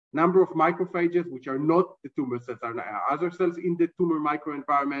 number of macrophages, which are not the tumor cells, are other cells in the tumor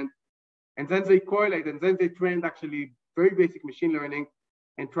microenvironment. And then they correlate, and then they trained actually very basic machine learning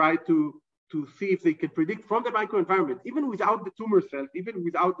and try to see if they can predict from the microenvironment, even without the tumor cells, even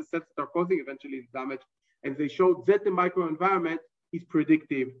without the cells that are causing eventually damage. And they showed that the microenvironment is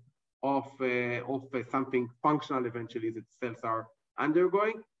predictive of something functional eventually that cells are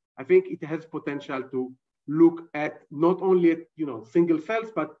undergoing. I think it has potential to look at not only at single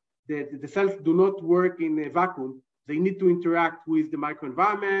cells, but the cells do not work in a vacuum. They need to interact with the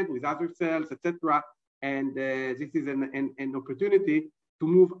microenvironment, with other cells, etc. And this is an opportunity to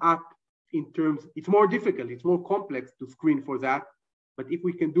move up in terms. It's more difficult, it's more complex to screen for that. But if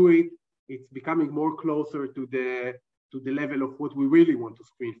we can do it, it's becoming more closer to the level of what we really want to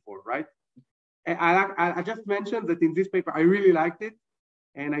screen for, right? And I just mentioned that in this paper, I really liked it.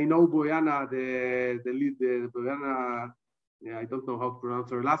 And I know Boyana, the lead, Boyana, I don't know how to pronounce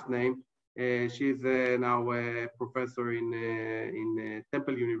her last name. She's now a professor in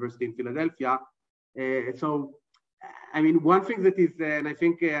Temple University in Philadelphia. So, I mean, one thing that is, and I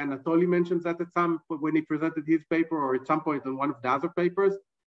think Anatoly mentions that at some point when he presented his paper, or at some point on one of the other papers,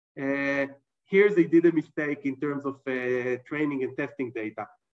 here they did a mistake in terms of training and testing data.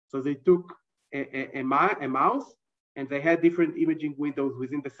 So they took a mouse, and they had different imaging windows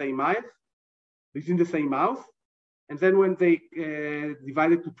within the same mouse. And then when they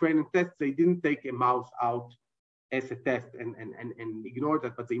divided to train and test, they didn't take a mouse out as a test and ignored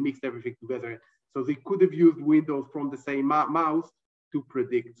that, but they mixed everything together. So they could have used windows from the same mouse to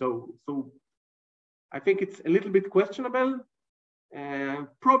predict. So I think it's a little bit questionable.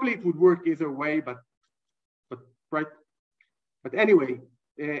 Probably it would work either way, but anyway,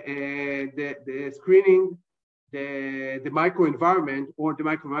 the screening, the microenvironment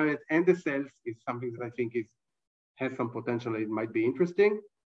and the cells is something that I think has some potential. It might be interesting.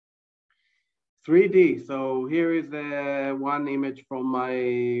 3D. So here is one image from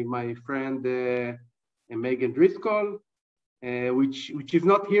my friend Megan Driscoll, which is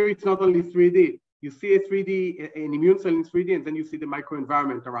not here. It's not only 3D. You see an immune cell in 3D, and then you see the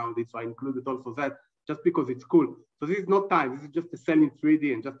microenvironment around it. So I included also that just because it's cool. So this is not time. This is just a cell in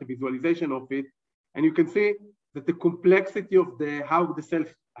 3D and just a visualization of it. And you can see that the complexity of how the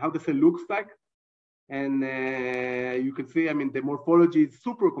cell looks like. And you can see, I mean, the morphology is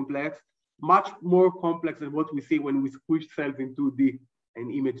super complex, much more complex than what we see when we squish cells in 2D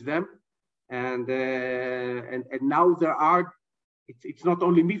and image them. And now there are, it's not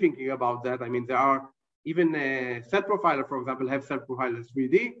only me thinking about that. I mean, there are even Cell Profiler, for example, have Cell Profiler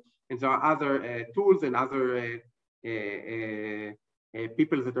 3D, and there are other tools and other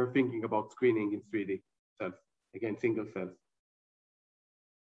people that are thinking about screening in 3D cells, again, single cells.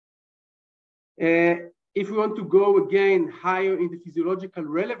 If we want to go again higher in the physiological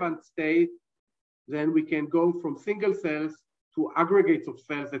relevant state, then we can go from single cells to aggregates of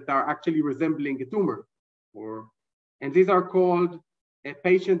cells that are actually resembling a tumor. And these are called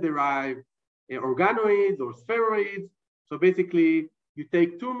patient-derived organoids or spheroids. So basically, you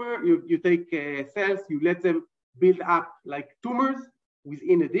take you take cells, you let them build up like tumors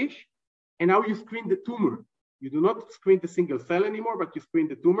within a dish, and now you screen the tumor. You do not screen the single cell anymore, but you screen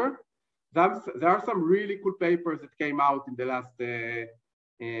the tumor. There are some really cool papers that came out in the last 2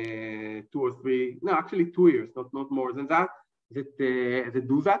 or 3, no, actually 2 years, not more than that, that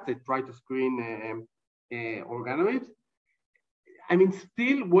do that, they try to screen organoids. I mean,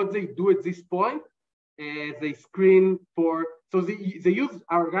 still what they do at this point, they screen for, so they use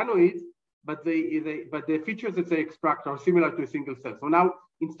organoids, but the features that they extract are similar to a single cell. So now,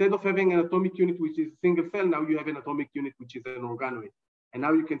 instead of having an atomic unit which is a single cell, now you have an atomic unit which is an organoid. And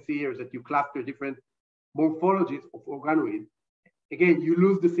now you can see here that you cluster different morphologies of organoids. Again, you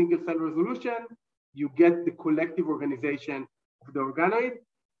lose the single cell resolution, you get the collective organization of the organoid,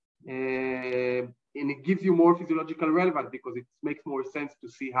 and it gives you more physiological relevance because it makes more sense to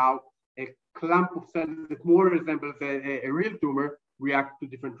see how a clump of cells that more resembles a real tumor react to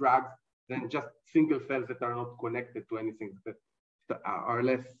different drugs than just single cells that are not connected to anything that are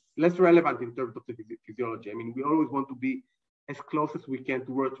less relevant in terms of the physiology. I mean, we always want to be as close as we can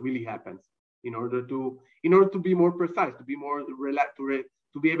to what really happens in order to be more precise, to be more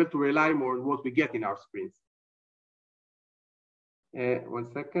to be able to rely more on what we get in our screens.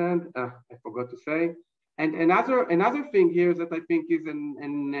 1 second, I forgot to say. And another thing here that I think is,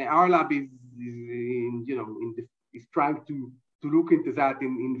 and our lab is trying to look into that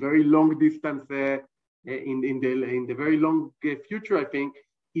in very long distance, in the very long future, I think,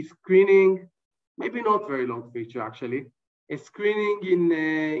 is screening, maybe not very long future actually, a screening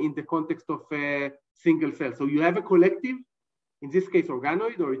in the context of single cell. So you have a collective, in this case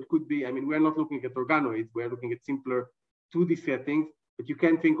organoid, or it could be, I mean, we're not looking at organoids, we're looking at simpler 2D settings, but you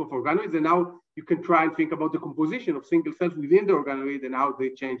can think of organoids, and now you can try and think about the composition of single cells within the organoid and how they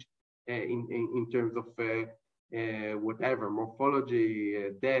change in terms of whatever, morphology,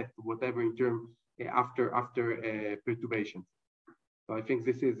 death, whatever, in terms after perturbation. So I think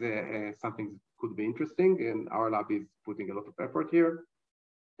this is something that could be interesting, and our lab is putting a lot of effort here.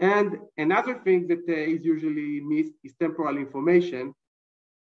 And another thing that is usually missed is temporal information.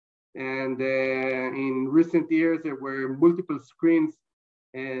 And in recent years, there were multiple screens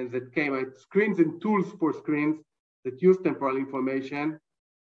that came out, screens and tools for screens that use temporal information.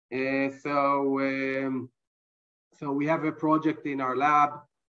 So we have a project in our lab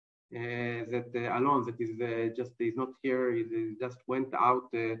that Alon, that is not here, he just went out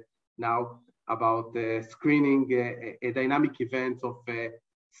now about screening dynamic events of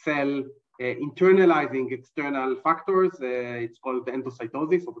cell internalizing external factors. It's called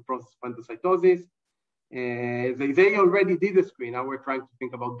endocytosis, or the process of endocytosis. They already did a screen. Now we're trying to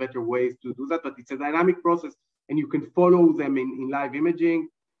think about better ways to do that, but it's a dynamic process and you can follow them in live imaging.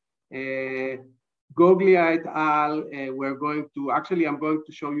 Goglia et al. I'm going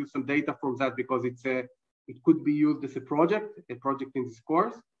to show you some data from that because it could be used as a project in this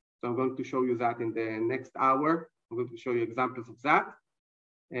course. So I'm going to show you that in the next hour. I'm going to show you examples of that.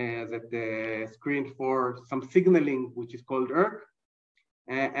 That screened for some signaling, which is called ERK.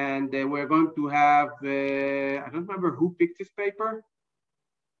 And we're going to have, I don't remember who picked this paper.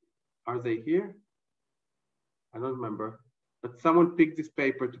 Are they here? I don't remember. But someone picked this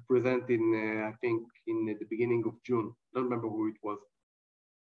paper to present in, I think, in the beginning of June. I don't remember who it was.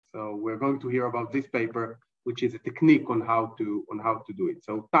 So we're going to hear about this paper, which is a technique on how to do it.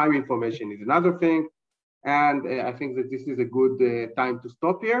 So time information is another thing. And I think that this is a good time to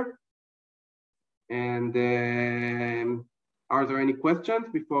stop here. And are there any questions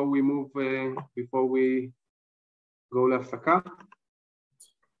before we move, before we go להפסקה?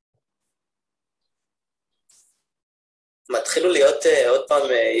 מתחילו להיות עוד פעם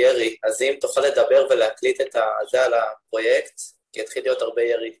ירי, אז אם תוכל לדבר ולהקליט את זה על הפרויקט, כי יתחיל להיות הרבה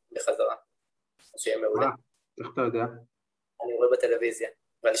ירי בחזרה. אז שיהיה מעולה. איך אתה יודע? אני רואה בטלוויזיה,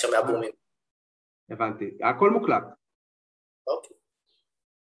 ואני שומע בומים. הבנתי. הכל מוקלט. אוקיי.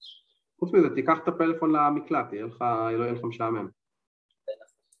 חוץ מזה, תיקח את הפלאפון למקלט, לא יהיה לך משעמם.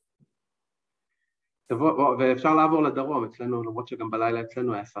 תבוא, ואפשר לעבור לדרום אצלנו, למרות שגם בלילה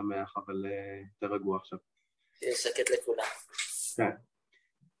אצלנו היה שמח, אבל יותר רגוע עכשיו. שיהיה שקט לכולם. כן.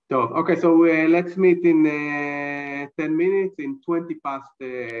 טוב, אוקיי, so let's meet in 10 minutes, in 20 past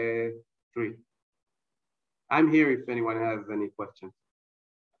 3. I'm here if anyone has any questions.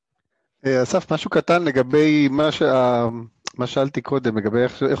 אסף, משהו קטן לגבי מה שאלתי קודם, לגבי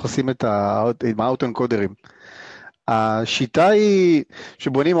איך עושים עם האוטו-אנקודרים. השיטה היא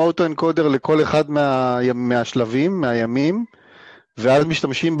שבונים האוטו-אנקודר לכל אחד מהשלבים, מהימים, ואז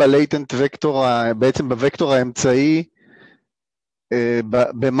משתמשים בלייטנט וקטור, בעצם בוקטור האמצעי,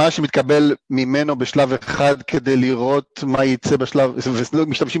 במה שמתקבל ממנו בשלב אחד כדי לראות מה יצא בשלב,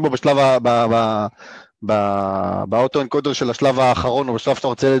 ומשתמשים בו בשלב, באוטו-אנקודר של השלב האחרון, או בשלב שאתה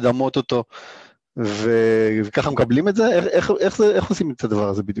רוצה לדמות אותו, וככה מקבלים את זה? איך עושים את הדבר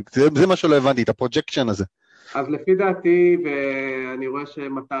הזה בדיוק? זה מה שלא הבנתי, את הפרוג'קשן הזה. אז לפי דעתי, ואני רואה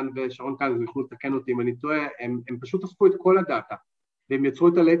שמתן ושרון כאן, הם יוכלו לתקן אותי אם אני טועה, הם פשוט אספו את כל הדאטה, והם יצרו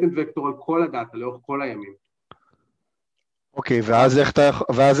את הלייטנט וקטור על כל הדאטה, לאורך כל הימים. אוקיי, ואז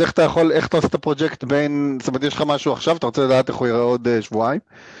איך אתה יכול, איך אתה עושה את הפרוג'קט בין, זאת אומרת, יש לך משהו עכשיו, אתה רוצה לדעת איך הוא יראה עוד שבועיים?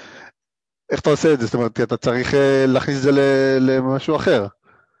 איך אתה עושה את זה? זאת אומרת, אתה צריך להכניס את זה למשהו אחר.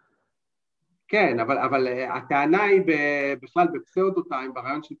 כן, אבל הטענה היא בכלל בפסאודו-טיים,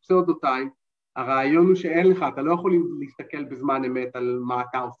 ברעיון של פסאודו-טיים, הרעיון הוא שאין לך, אתה לא יכול להסתכל בזמן אמת על מה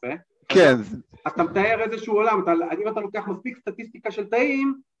אתה עושה. כן. אתה מתאר איזשהו עולם, אם אתה לוקח מספיק סטטיסטיקה של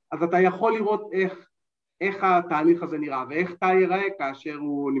תאים, אז אתה יכול לראות איך התהליך הזה נראה, ואיך תא ייראה כאשר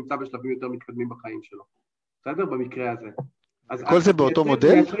הוא נמצא בשלבים יותר מתקדמים בחיים שלו. בסדר? במקרה הזה. כל זה באותו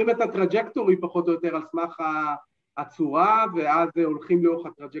מודל? מייצרים את הטראג'קטורי פחות או יותר על סמך הצורה, ואז הולכים לאורך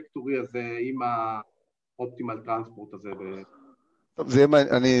הטראג'קטורי הזה עם האופטימל טרנספורט הזה. טוב,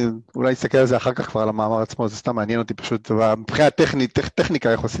 אני אולי אסתכל על זה אחר כך כבר על המאמר עצמו, זה סתם מעניין אותי פשוט, מבחינה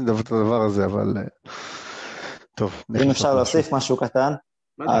טכניקה איך עושים את הדבר הזה, אבל טוב. אם אפשר להוסיף משהו קטן,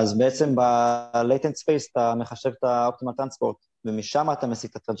 אז בעצם ב-latent space אתה מחשב את ה-optimal transport, ומשם אתה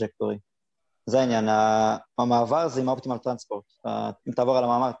מסיק את הטראג'קטורי. זה העניין, המעבר זה עם ה-optimal transport. אם תעבור על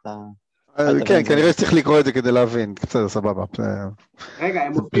המאמר, אתה... כן, כנראה שצריך לקרוא את זה כדי להבין, קצת סבבה. רגע,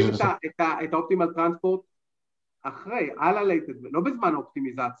 הם עושים את ה-optimal transport אחרי, על ה-latent, לא בזמן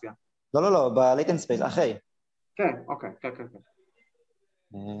האופטימיזציה. לא, ב-latent space, אחרי. כן, אוקיי, כן.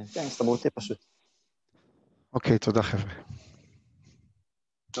 כן, הסתברותי פשוט. אוקיי, תודה חבר'ה.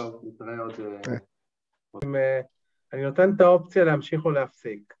 טוב, נתראה עוד... אני נותן את האופציה להמשיך או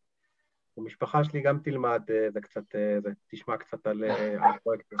להפסיק. המשפחה שלי גם תלמד, תשמע קצת על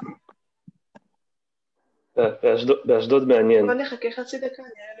הפרויקט. באשדוד מעניין. בוא נחכה חצי דקה,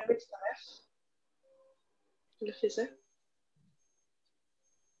 אני לא מצטרף. לפי זה.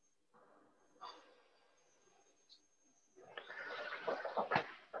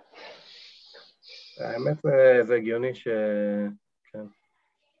 האמת זה הגיוני כן.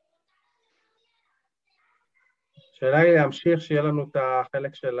 השאלה היא להמשיך שיהיה לנו את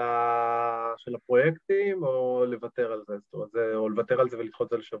החלק של הפרויקטים, או לוותר על זה, או לוותר על זה ולדחות את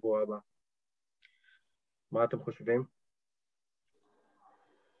זה לשבוע הבא. מה אתם חושבים?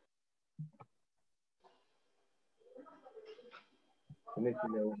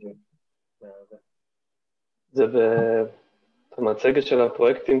 זה במצגת של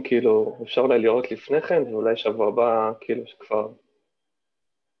הפרויקטים, כאילו, אפשר אולי לראות לפני כן, ואולי שבוע הבא, כאילו, שכבר,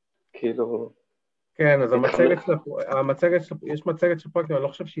 כאילו... כן, אז יש מצגת של פרויקטים, אני לא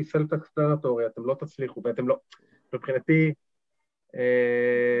חושב שהיא סלף-אקספלנטורי, אתם לא תצליחו, ואתם לא, מבחינתי,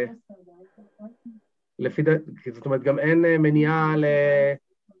 זאת אומרת, גם אין מניעה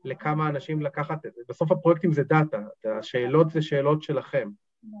לכמה אנשים לקחת, בסוף הפרויקטים זה דאטה, השאלות זה שאלות שלכם,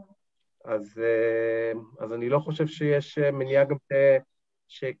 אז אני לא חושב שיש מניעה גם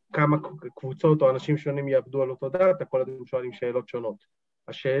שכמה קבוצות או אנשים שונים יעבדו על אותו דאטה, כל אדם שואלים שאלות שונות.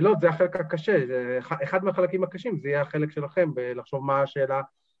 השאלות זה החלק הקשה, אחד מהחלקים הקשים, זה יהיה החלק שלכם, לחשוב מה השאלה,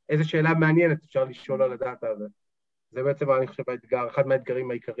 איזה שאלה מעניינת אפשר לשאול על הדאטה הזה. זה בעצם, אני חושב, אחד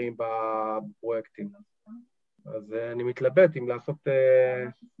מהאתגרים העיקריים בפרויקטים. אז אני מתלבט אם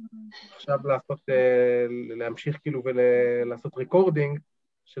עכשיו להמשיך כאילו ולעשות ריקורדינג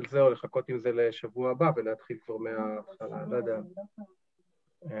של זה, או לחכות עם זה לשבוע הבא, ולהתחיל כבר מההתחלה, לא יודע.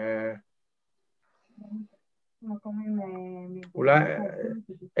 אולי,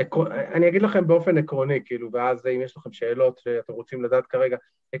 אני אגיד לכם באופן עקרוני, כאילו, ואז אם יש לכם שאלות שאתם רוצים לדעת כרגע,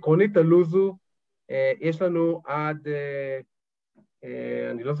 עקרונית הלוזו, יש לנו עד,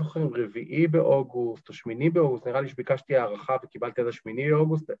 אני לא זוכר אם 4 באוגוסט או 8 באוגוסט, נראה לי שביקשתי הערכה וקיבלתי עד 8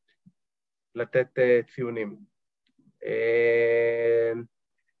 באוגוסט, לתת ציונים.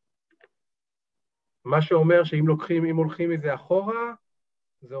 מה שאומר שאם הולכים מזה אחורה,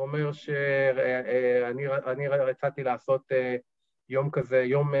 זה אומר שאני רציתי לעשות יום כזה,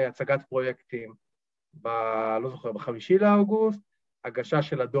 יום הצגת פרויקטים, לא זוכר, ב5 באוגוסט, הגשה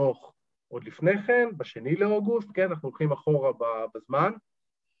של הדוח עוד לפני כן, ב2 באוגוסט, כן, אנחנו הולכים אחורה בזמן,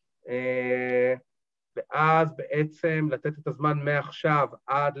 ואז בעצם לתת את הזמן מעכשיו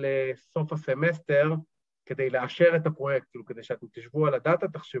עד לסוף הסמסטר, כדי לאשר את הפרויקט, כאילו, כדי שאתם תשבו על הדאטה,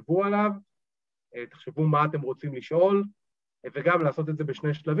 תחשבו עליו, תחשבו מה אתם רוצים לשאול, וגם לעשות את זה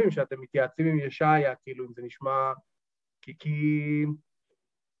בשני שלבים, שאתם מתייעצים עם ישעיה, כאילו, אם זה נשמע...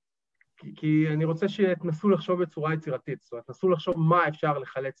 כי אני רוצה שתנסו לחשוב בצורה יצירתית, זאת אומרת, תנסו לחשוב מה אפשר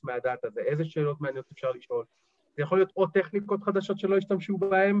לחלץ מהדאטה הזה, איזה שאלות מעניינות אפשר לשאול. זה יכול להיות או טכניקות חדשות שלא השתמשו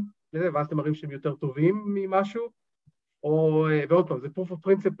בהן, ואז אתם מראים שהם יותר טובים ממשהו, ועוד פעם, זה proof of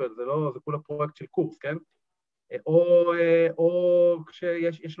principle, זה כולה פרויקט של קורס, כן? או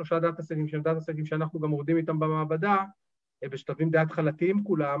כשיש 3 דאטה-סטים שהם דאטה-סטים שאנחנו גם עובדים איתם במעבדה, בשלבים די התחלתיים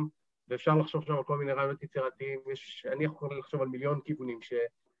כולם, ואפשר לחשוב שם על כל מיני רעיונות יצירתיים, אני יכול לחשוב על מיליון כיוונים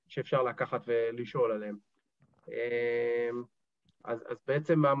שאפשר לקחת ולשאול עליהם. אז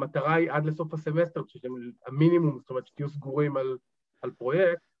בעצם המטרה היא עד לסוף הסמסטר, כשאתם המינימום, זאת אומרת שתהיו סגורים על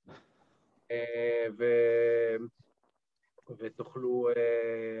פרויקט, ותוכלו,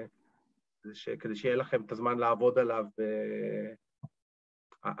 כדי שיהיה לכם את הזמן לעבוד עליו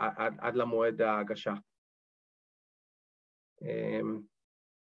עד למועד ההגשה.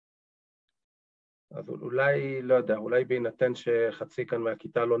 אז אולי, לא יודע, אולי בהינתן שחצי כאן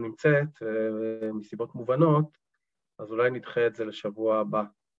מהכיתה לא נמצאת, מסיבות מובנות, אז אולי נדחה את זה לשבוע הבא.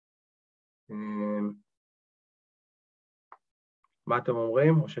 מה אתם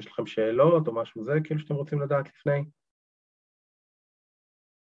אומרים? או שיש לכם שאלות או משהו זה, כאילו שאתם רוצים לדעת לפני?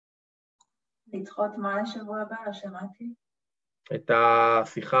 לדחות מה לשבוע הבא? לא שמעתי. את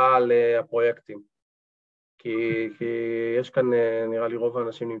השיחה על הפרויקטים. כי יש כאן, נראה לי רוב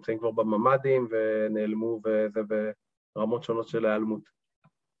האנשים נמצאים כבר בממ"דים ונעלמו וזה ברמות שונות של ההיעלמות.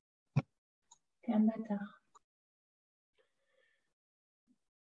 כן, בטח.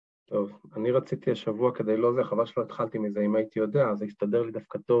 טוב, אני רציתי השבוע כדי לא זה, חבל שלא התחלתי מזה, אם הייתי יודע, אז יסתדר לי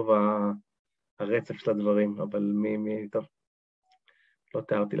דווקא טוב הרצף של הדברים, אבל טוב, לא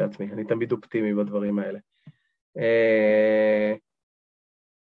תיארתי לעצמי, אני תמיד אופטימי בדברים האלה.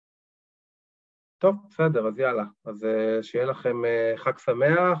 טוב, בסדר, אז יאללה, אז שיהיה לכם חג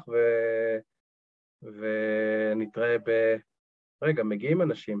שמח ונתראה רגע, מגיעים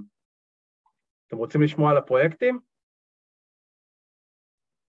אנשים. אתם רוצים לשמוע על הפרויקטים?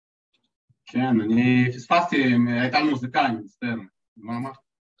 כן, אני פספסתי, הייתה לנו מוזיקאים, מצטער. מה אמרת?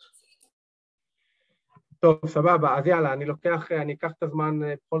 טוב, סבבה, אז יאללה, אני אקח את הזמן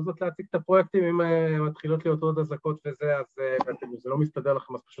בכל זאת להציג את הפרויקטים, אם מתחילות להיות עוד אזעקות וזה, אז זה לא מסתדר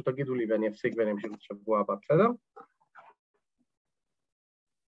לכם, אז פשוט תגידו לי ואני אפסיק ואני אמשיך בשבוע הבא, בסדר?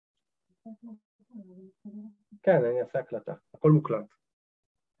 כן, אני אעשה הקלטה, הכל מוקלט.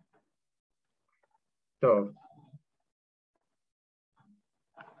 טוב.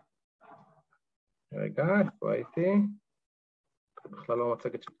 רגע, איפה הייתי? בכלל לא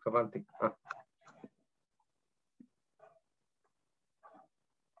מצגת שהתכוונתי.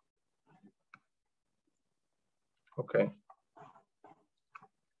 Okay.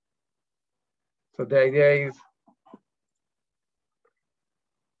 So the idea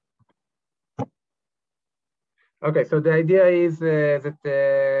is that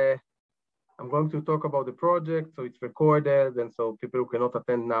I'm going to talk about the project, so it's recorded, and so people who cannot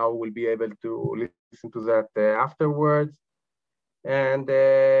attend now will be able to listen to that afterwards. And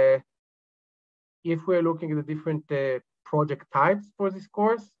if we're looking at the different project types for this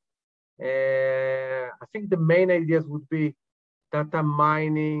course, I think the main ideas would be data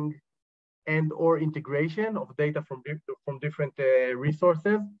mining and or integration of data from different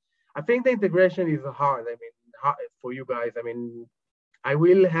resources. I think the integration is hard. I mean, for you guys, I mean, I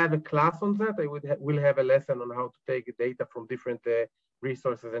will have a class on that. I will have a lesson on how to take data from different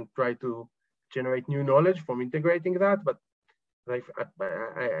resources and try to generate new knowledge from integrating that. But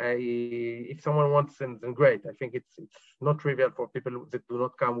if someone wants, then great. I think it's not trivial for people that do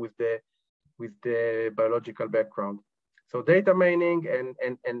not come with the biological background. So data mining and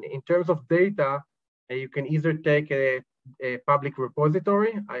in terms of data, you can either take a public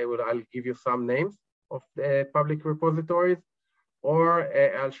repository. I'll give you some names of the public repositories, or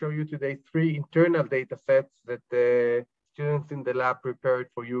I'll show you today 3 internal data sets that the students in the lab prepared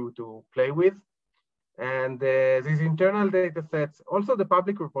for you to play with. And these internal data sets, also the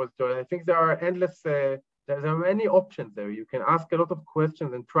public repository, I think there are endless, there are many options there. You can ask a lot of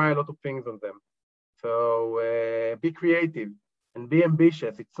questions and try a lot of things on them. So be creative and be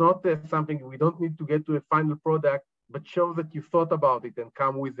ambitious. It's not something we don't need to get to a final product, but show that you thought about it and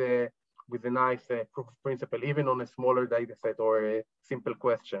come with a nice proof of principle, even on a smaller data set or a simple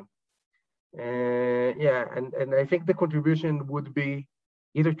question. Yeah, and I think the contribution would be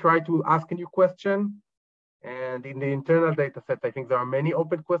either try to ask a new question, and in the internal data set, I think there are many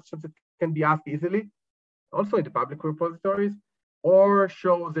open questions that can be asked easily, also in the public repositories, or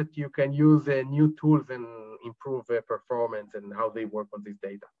show that you can use new tools and improve performance and how they work on this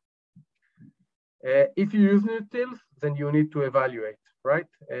data. If you use new tools, then you need to evaluate, right?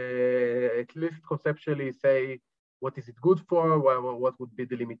 At least conceptually say, what is it good for? What would be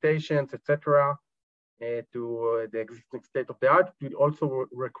the limitations, etc. To the existing state of the art. It will also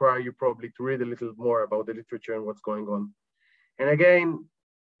require you probably to read a little more about the literature and what's going on. And again,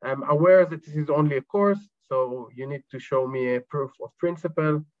 I'm aware that this is only a course, so you need to show me a proof of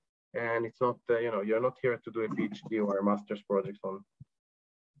principle, and it's not, you're not here to do a PhD or a master's project on.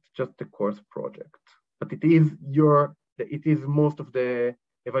 It's just a course project, but it is most of the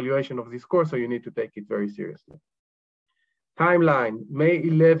evaluation of this course, so you need to take it very seriously. Timeline, May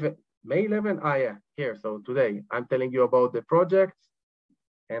 11, yeah, here, so today, I'm telling you about the project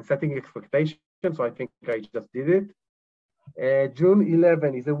and setting expectations, so I think I just did it. June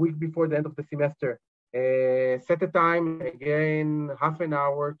 11 is a week before the end of the semester. Set a time, again, half an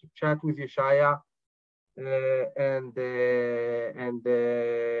hour to chat with Yeshaya and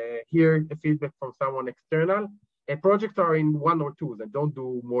hear the feedback from someone external. Projects are in 1 or 2, and don't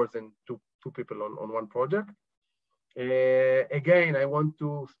do more than two people on one project. Again, I want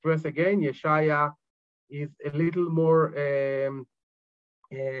to stress again, Yeshaya is a little more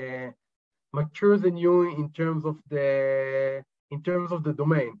mature than you in terms of the in terms of the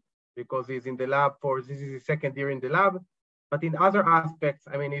domain, because he's in the lab this is his second year in the lab. But in other aspects,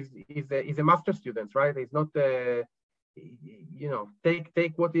 I mean, he's a master student, right? He's not,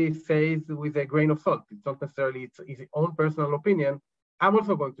 take what he says with a grain of salt. It's not necessarily his own personal opinion. I'm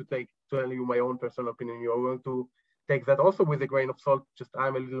also going to tell you my own personal opinion. You're going to take that also with a grain of salt. Just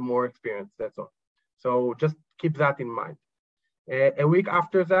I'm a little more experienced. That's all. So just keep that in mind. A week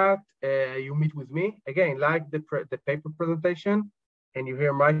after that, you meet with me again, like the paper presentation, and you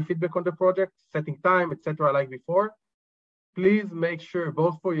hear my feedback on the project, setting time, etc., like before. Please make sure,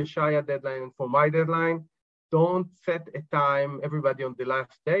 both for Yeshaya deadline and for my deadline, don't set a time everybody on the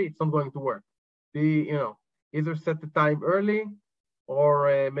last day. It's not going to work. Either set the time early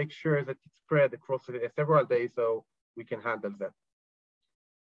or make sure that it's spread across several days so we can handle that.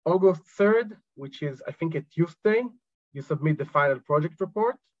 August 3rd, which is, I think, a Tuesday, you submit the final project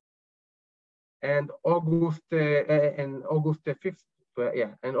report. And August 5th,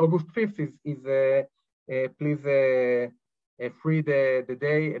 and August 5th is please free the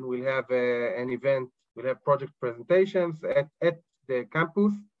day, and we'll have an event. We'll have project presentations at the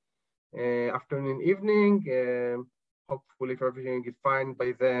campus, afternoon, evening. Hopefully, if everything is fine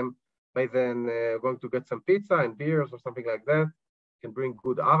by then, going to get some pizza and beers or something like that. Can bring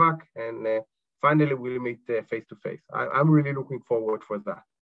good arak, and finally we'll meet face to face. I'm really looking forward for that,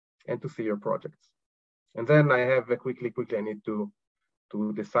 and to see your projects. And then I have quickly I need to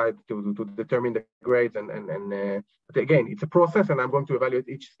decide to determine the grades, but again, it's a process, and I'm going to evaluate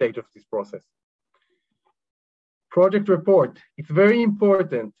each stage of this process. Project report. It's very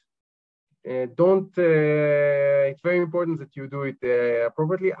important. It's very important that you do it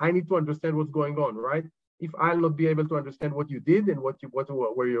appropriately. I need to understand what's going on, right? If I'll not be able to understand what you did and what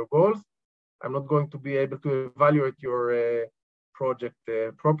were your goals, I'm not going to be able to evaluate your project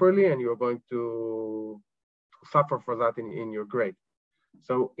properly, and you're going to suffer for that in your grade.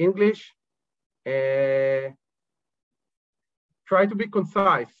 So English, try to be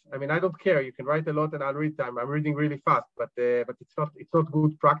concise. I mean, I don't care. You can write a lot, and I'll read time. I'm reading really fast, but it's not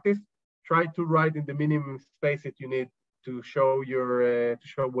good practice. Try to write in the minimum space that you need to show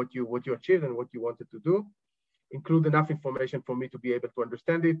what you achieved and what you wanted to do. Include enough information for me to be able to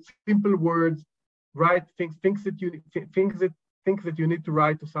understand it. Simple words. Write things that you need to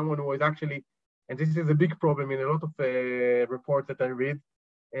write to someone who is actually, and this is a big problem in a lot of reports that I read,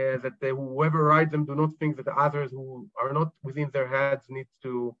 that whoever writes them do not think that the others who are not within their heads need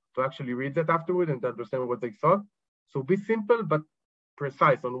to actually read that afterward and to understand what they thought. So be simple but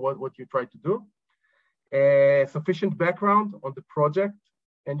precise on what you try to do. Sufficient background on the project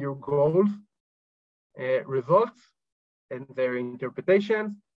and your goals, results and their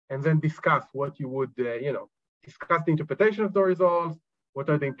interpretations, and then discuss what you would, discuss the interpretation of the results. What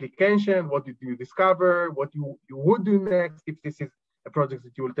are the implications? What did you discover? What you would do next if this is a project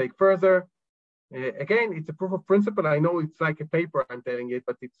that you will take further. Again, it's a proof of principle. I know it's like a paper I'm telling it,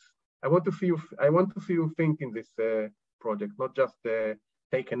 but I want to see you think in this project, not just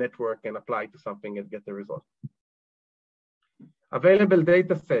take a network and apply to something and get the result. Available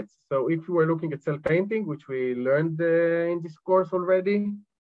data sets. So if you were looking at cell painting, which we learned in this course already,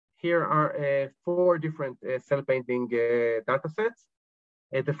 here are 4 different cell painting data sets.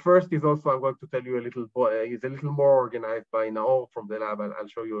 The first is also, I'm going to tell you is a little more organized by Naor from the lab. I'll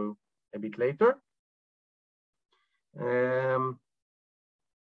show you a bit later. The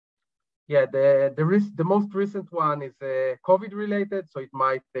most recent one is COVID related, so it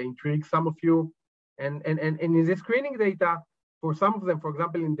might intrigue some of you. And in the screening data, for some of them, for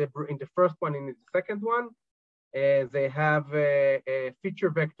example, in the first one and in the second one, they have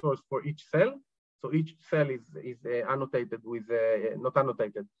feature vectors for each cell. So each cell is annotated with, not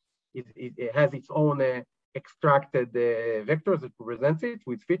annotated, it has its own extracted vectors that presents it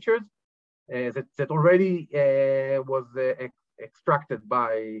with features that already was extracted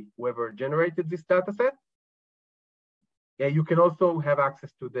by whoever generated this data set. You can also have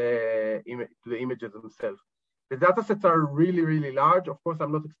access to the images themselves. The data sets are really, really large. Of course,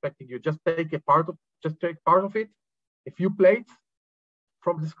 I'm not expecting you just take part of it, a few plates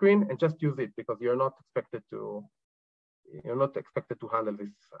from the screen, and just use it, because you're not expected to handle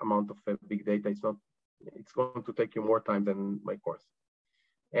this amount of big data. It's going to take you more time than my course.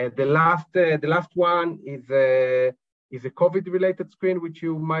 The last one is a COVID-related screen, which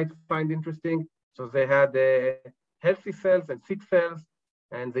you might find interesting. So they had healthy cells and sick cells,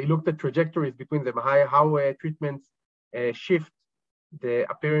 and they looked at trajectories between them, how treatments shift the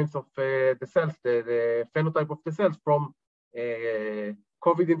appearance of the cells, the phenotype of the cells from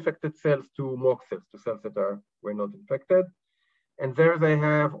COVID-infected cells to mock cells, to cells that were not infected. And there they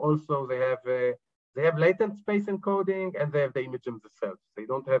have They have latent space encoding, and they have the images themselves. They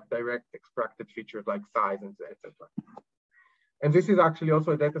don't have direct extracted features like size and etc. And this is actually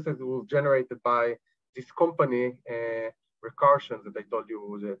also a data set that was generated by this company, Recursion, that I told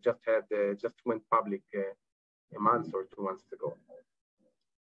you just went public a month or 2 months ago.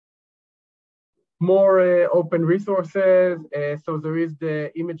 More open resources. So there is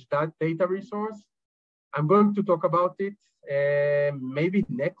the image data resource. I'm going to talk about it maybe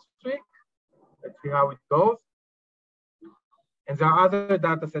next week. Let's see how it goes. And there are other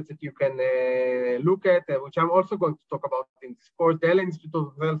data sets that you can look at, which I'm also going to talk about in this course. The Allen Institute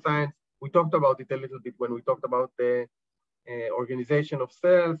of Cell Science, we talked about it a little bit when we talked about the organization of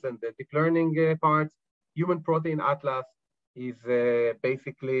cells and the deep learning parts. Human Protein Atlas is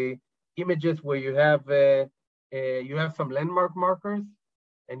basically images where you have some landmark markers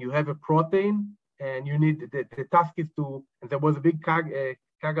and you have a protein, and you need the task is to, and there was a big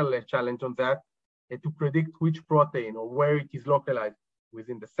Kaggle challenge on that, to predict which protein or where it is localized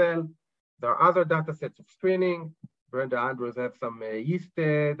within the cell. There are other data sets of screening. Brenda Andrews have some yeast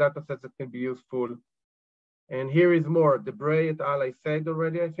data sets that can be useful. And here is more. Debray et al. I said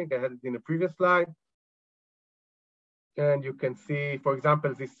already, I think I had it in a previous slide. And you can see, for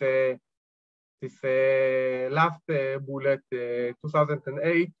example, this last bullet,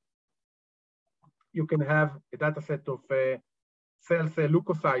 2008, you can have a data set of cells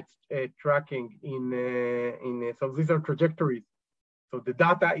leukocytes tracking in so these are trajectories. So the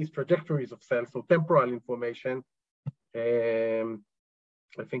data is trajectories of cells, so temporal information.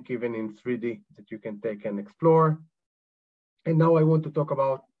 I think even in 3D that you can take and explore. And now I want to talk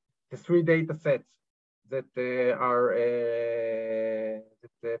about the 3 data sets that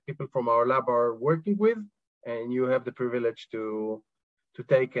that people from our lab are working with, and you have the privilege to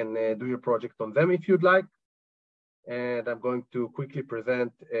take and do your project on them if you'd like. And I'm going to quickly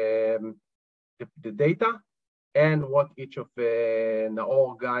present the data and what each of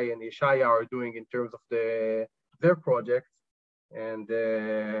Naor, Guy, and Yeshaya are doing in terms of their projects. And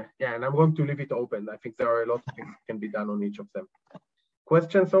yeah, and I'm going to leave it open. I think there are a lot of things that can be done on each of them.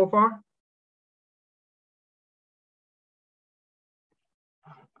 Questions so far?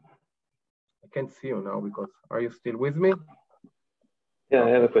 I can't see you now because, are you still with me? Yeah, I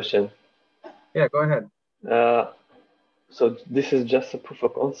have a question. Yeah, go ahead. So this is just a proof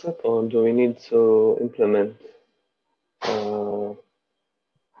of concept, or do we need to implement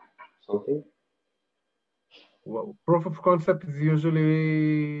something? Well, proof of concept is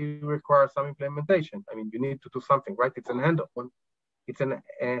usually requires some implementation. I mean, you need to do something, right? It's a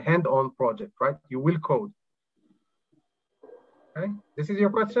hand-on project, right? You will code. Okay, this is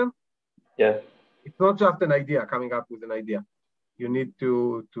your question? Yeah. It's not just an idea, coming up with an idea. You need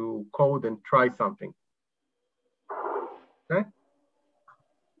to code and try something. Okay?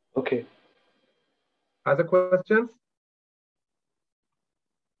 Okay. Other questions?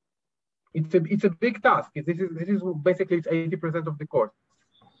 It's a big task. This is basically it's 80% of the course.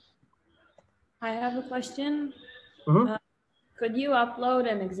 I have a question. Mm-hmm. Could you upload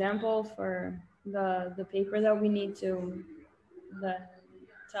an example for the paper that we need to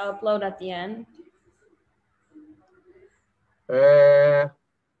upload at the end?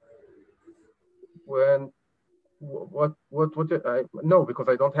 No, because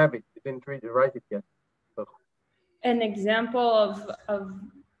I don't have it. I didn't write it yet. So. An example of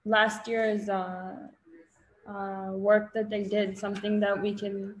last year's work that they did, something that we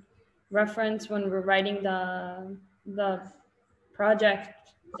can reference when we're writing the project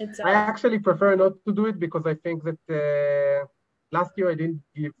itself. I actually prefer not to do it because I think that last year I didn't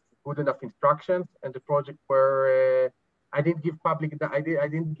give good enough instructions, and the project where I didn't give I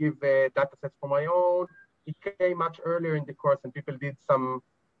didn't give data sets for my own. It came much earlier in the course, and people did some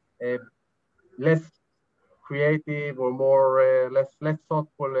less creative or more less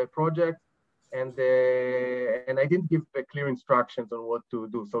thoughtful projects, and I didn't give clear instructions on what to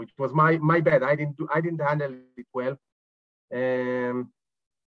do. So it was my bad. I didn't handle it well.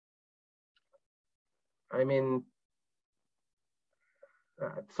 I mean,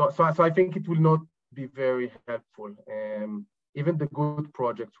 so I think it will not be very helpful. Even the good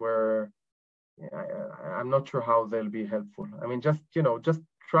projects where I'm not sure how they'll be helpful. I mean, just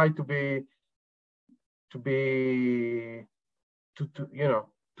try to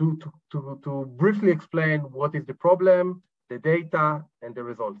briefly explain what is the problem, the data, and the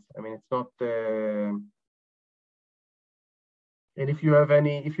results. I mean, it's not. And if you have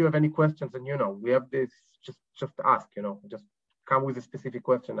any questions, and we have this, just ask. Just come with a specific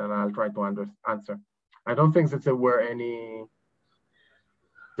question, and I'll try to answer. I don't think that there were any.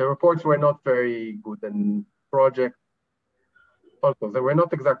 The reports were not very good, and project Also, they were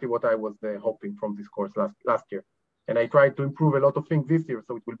not exactly what I was hoping from this course last year. And I tried to improve a lot of things this year,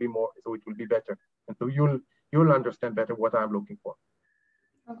 so it will be more, so it will be better. And so you'll understand better what I'm looking for.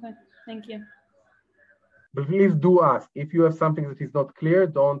 Okay, thank you. But please do ask. If you have something that is not clear,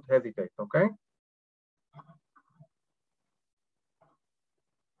 don't hesitate, okay?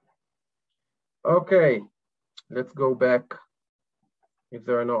 Okay, let's go back if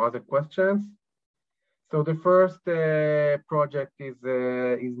there are no other questions. So the first project is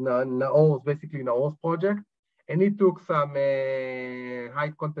Naor's, basically Naor's project. And it took some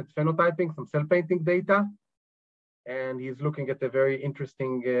high content phenotyping, some cell painting data. And he's looking at a very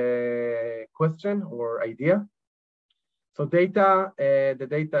interesting question or idea. So data, the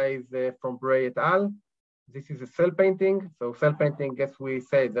data is from Bray et al. This is a cell painting. So cell painting, as we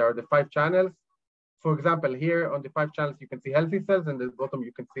say, there are the 5 channels. For example, here on the 5 channels, you can see healthy cells, and at the bottom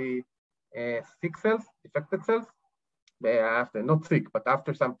you can see sick cells, affected cells. After, not sick, but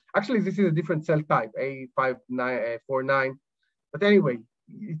after some, actually this is a different cell type, A5949. But anyway,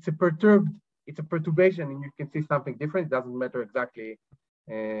 it's a perturbation, and you can see something different. It doesn't matter exactly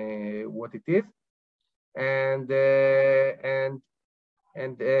what it is. And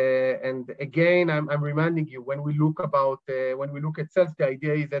again, I'm reminding you, when we look at cells, the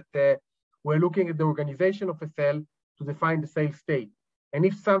idea is that we're looking at the organization of a cell to define the cell state. And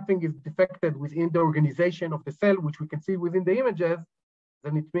if something is defected within the organization of the cell, which we can see within the images,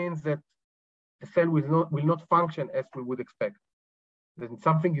 then it means that the cell will not function as we would expect. Then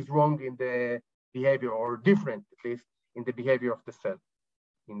something is wrong in the behavior, or different, at least, in the behavior of the cell,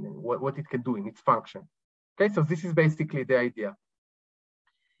 in what it can do in its function. Okay, so this is basically the idea.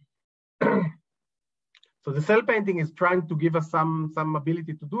 So the cell painting is trying to give us some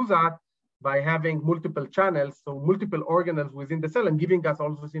ability to do that by having multiple channels, so multiple organelles within the cell, and giving us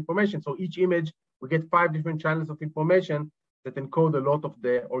all this information. So each image, we get 5 different channels of information that encode a lot of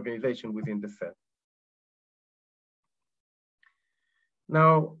the organization within the cell.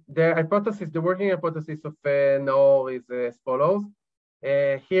 Now, the working hypothesis of Naor is as follows.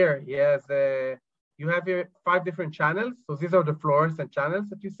 Here, he has, you have here 5 different channels. So these are the fluorescent channels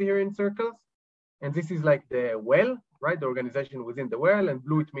that you see here in circles. And this is like the well, right? The organization within the well, and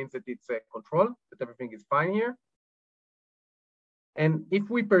blue, it means that it's a control, that everything is fine here. And if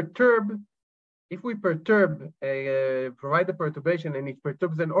we perturb, provide the perturbation, and it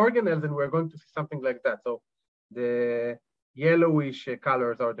perturbs an organelle, then we're going to see something like that. So the yellowish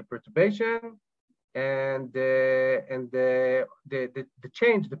colors are the perturbation, and the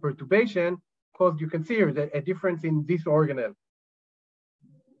change, the perturbation, caused, you can see here, a difference in this organelle.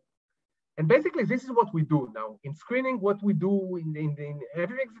 And basically, this is what we do now. In screening, what we do in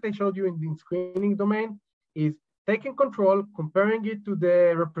everything that I showed you in the screening domain is taking control, comparing it to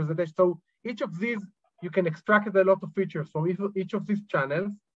the representation. So each of these, you can extract a lot of features from each of these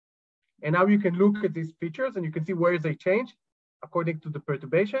channels. And now you can look at these features, and you can see where they change according to the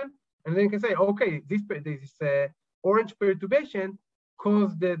perturbation. And then you can say, okay, this orange perturbation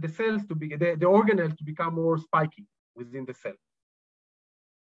caused the cells to be, the organelle to become more spiky within the cell.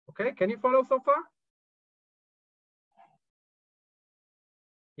 Okay, can you follow so far?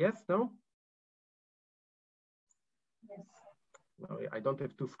 Yes, no? Yes. No, I don't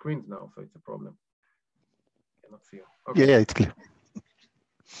have 2 screens now, so it's a problem. I cannot see you. Okay. Yeah, it's clear.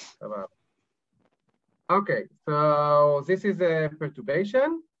 Okay, so this is a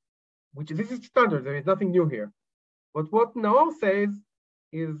perturbation, this is standard, there is nothing new here. But what Naor says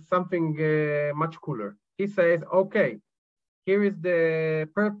is something much cooler. He says, okay, here is the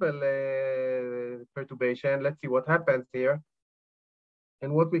purple perturbation. Let's see what happens here.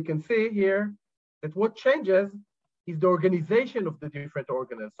 And what we can see here, that what changes is the organization of the different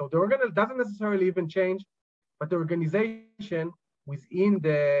organelles. So the organelle doesn't necessarily even change, but the organization within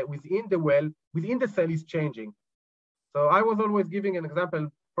the well, within the cell is changing. So I was always giving an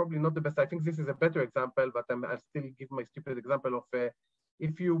example, probably not the best. I think this is a better example, but I'll still give my stupid example of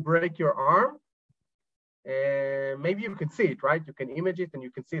if you break your arm, maybe you can see it, right? You can image it, and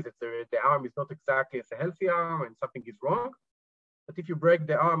you can see that the arm is not exactly as a healthy arm, and something is wrong. But if you break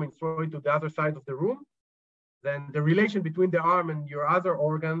the arm and throw it to the other side of the room, then the relation between the arm and your other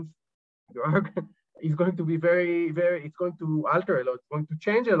organs, is going to be it's going to alter a lot, it's going to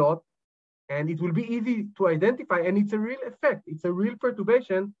change a lot, and it will be easy to identify, and it's a real effect. It's a real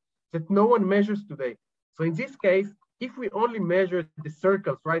perturbation that no one measures today. So in this case, if we only measure the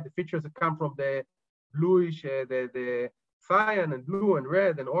circles, right, the features that come from the bluish, the cyan and blue and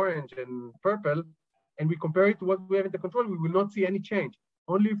red and orange and purple, and we compare it to what we have in the control, we will not see any change.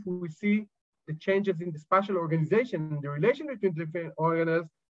 Only if we see the changes in the spatial organization and the relation between different organelles,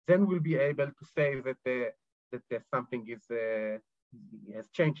 then we'll be able to say that something has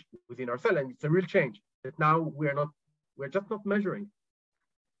changed within our cell, and it's a real change that now we're just not measuring.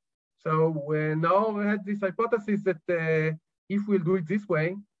 So we now had this hypothesis that if we'll do it this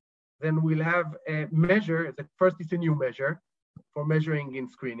way, then we'll have a measure that first is a new measure for measuring in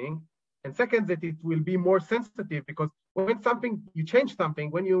screening. And second, that it will be more sensitive, because when you change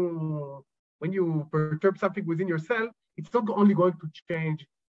something, when you perturb something within your cell, it's not only going to change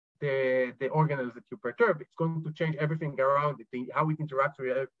the organelles that you perturb, it's going to change everything around it, how it interacts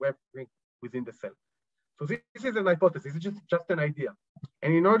with everything within the cell. So this is an hypothesis, it's just an idea.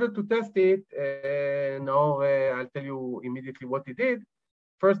 And in order to test it, now I'll tell you immediately what he did.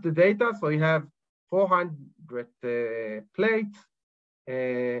 First, the data. So you have 400 plates.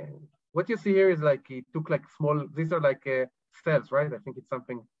 What you see here is like he took like small, these are like cells, right? I think it's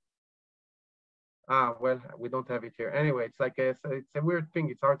something. Well, we don't have it here. Anyway, it's like it's a weird thing.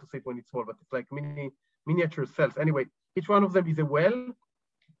 It's hard to see it when it's small, but it's like miniature cells. Anyway, each one of them is a well.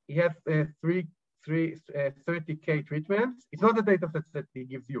 He has 30K treatments. It's not the data sets that he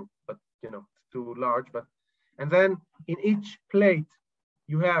gives you, but you know, it's too large. But and then in each plate,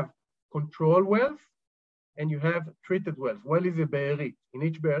 you have control wells and you have treated wells. Well is a be'erit. In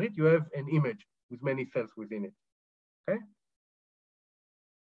each be'erit, you have an image with many cells within it. Okay.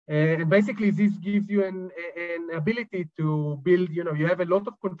 And basically, this gives you an ability to build, you know, you have a lot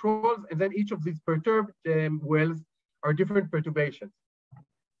of controls, and then each of these perturbed wells are different perturbations.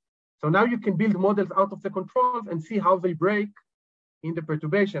 So now you can build models out of the controls and see how they break in the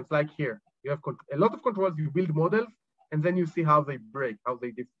perturbations, like here. You have a lot of controls, you build models, and then you see how they break, how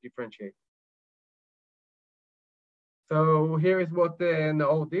they differentiate. So here is what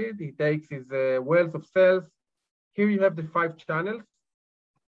Nao did. He takes his wells of cells. Here you have the 5 channels.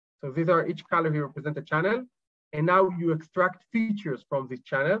 So these are, each color here represents a channel. And now you extract features from these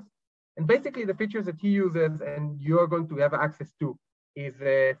channels. And basically the features that he uses and you're going to have access to is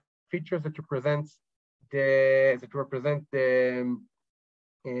features that represent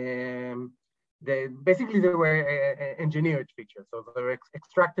basically they were engineered features. So they were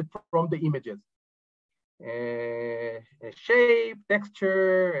extracted from the images. Shape,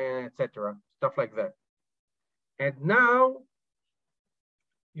 texture, etc., stuff like that. And now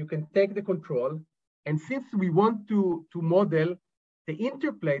you can take the control, and since we want to model the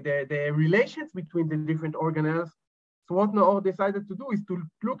interplay, the relations between the different organelles, so what Naor decided to do is to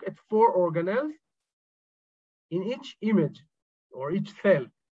look at 4 organelles in each image or each cell.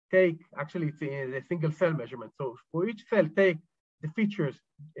 Actually it's a single cell measurement. So for each cell, take the features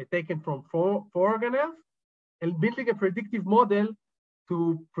taken from 4 organelles and building a predictive model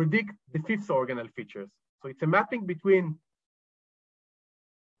to predict the 5th organelle features. So it's a mapping between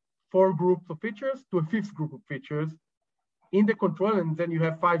 4 groups of features to a 5th group of features in the control, and then you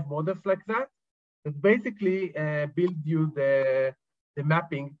have 5 models like that basically build you the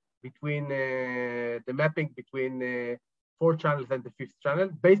mapping between 4 channels and the 5th channel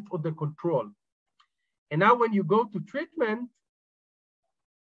based on the control. And now when you go to treatment,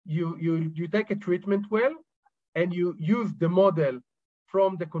 you take a treatment well and you use the model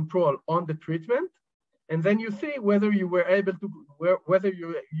from the control on the treatment, and then you see whether you were able to, whether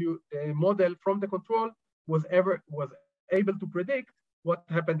the model from the control was able to predict what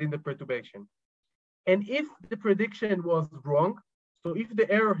happened in the perturbation. And if the prediction was wrong, so if the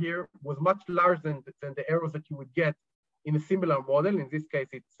error here was much larger than the errors that you would get in a similar model, in this case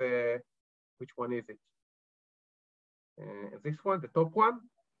it's, which one is it? This one, the top one.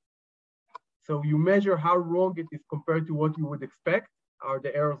 So you measure how wrong it is compared to what you would expect are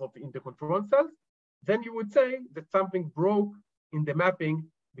the errors in the control cells. Then you would say that something broke in the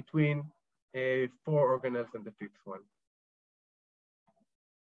mapping between 4 organelles and the 5th one.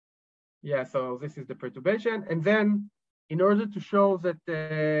 Yeah, so this is the perturbation. And then in order to show that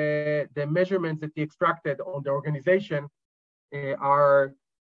the measurements that he extracted on the organization are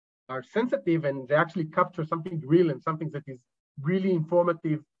sensitive and they actually capture something real and something that is really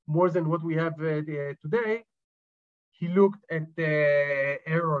informative more than what we have today, he looked at the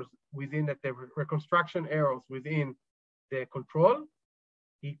errors within the reconstruction errors within the control.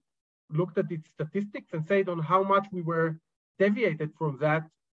 He looked at its statistics and said on how much we were deviated from that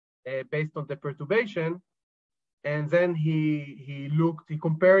based on the perturbation. And then he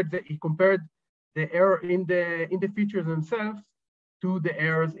compared the error in the features themselves to the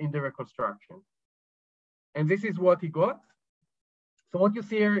errors in the reconstruction. And this is what he got. So what you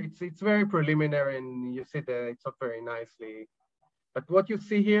see here, it's very preliminary, and you see that it's not very nicely. But what you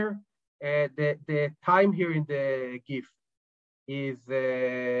see here, the time here in the GIF is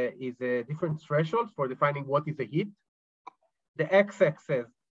a different threshold for defining what is a hit. The x-axis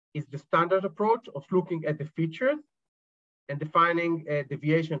is the standard approach of looking at the features, and defining a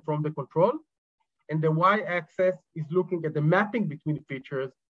deviation from the control. And the y-axis is looking at the mapping between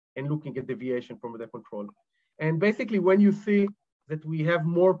features and looking at deviation from the control. And basically, when you see that we have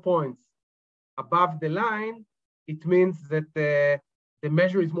more points above the line, it means that the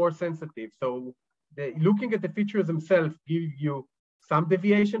measure is more sensitive. So looking at the features themselves give you some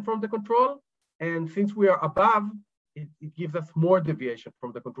deviation from the control. And since we are above, it gives us more deviation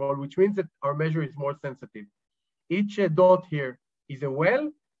from the control, which means that our measure is more sensitive. Each dot here is a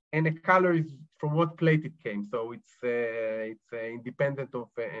well, and the color is from what plate it came. So it's independent of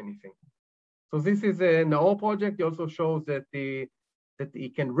anything. So this is an OR project. It also shows that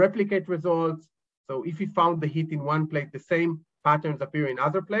it can replicate results. So if we found the heat in one plate, the same patterns appear in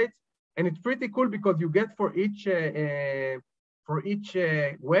other plates. And it's pretty cool because you get for each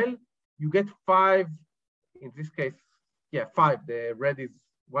well, you get 5, in this case, yeah, 5. The red is,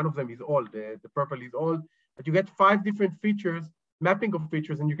 one of them is old, the purple is old, but you get 5 different features, mapping of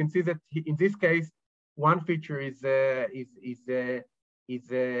features, and you can see that in this case, one feature is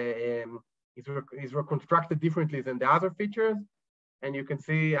reconstructed differently than the other features. And you can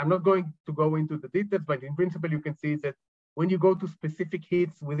see, I'm not going to go into the details, but in principle, you can see that when you go to specific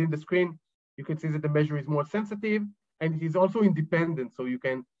heats within the screen, you can see that the measure is more sensitive, and it is also independent. So you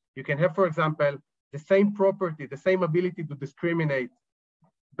can have, for example, the same property, the same ability to discriminate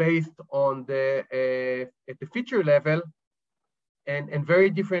based on the at the feature level, and very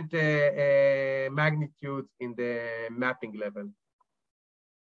different magnitudes in the mapping level.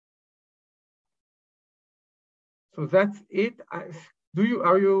 So that's it.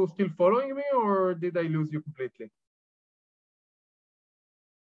 Are you still following me, or did I lose you completely?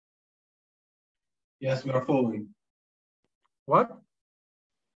 Yes, we are following. What?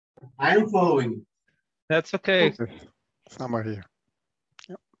 I am following. That's okay. Somewhere here.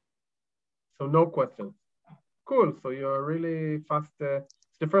 Yep. So no questions. Cool. So you're really fast.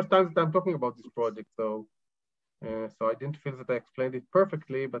 It's the first time that I'm talking about this project. So I didn't feel that I explained it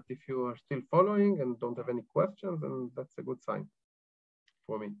perfectly, but if you are still following and don't have any questions, then that's a good sign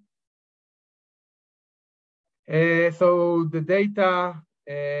for me. So the data,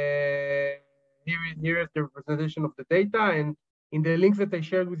 here is the representation of the data, and in the links that I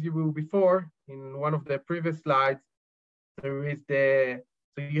shared with you before, in one of the previous slides, there is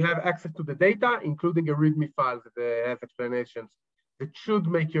so you have access to the data, including a README file that has explanations that should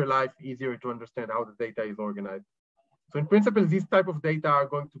make your life easier to understand how the data is organized. So in principle, these type of data are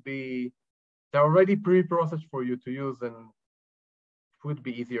going to be, they're already pre-processed for you to use, and it would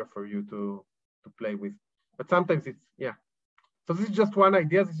be easier for you to play with. But sometimes it's, yeah. So this is just one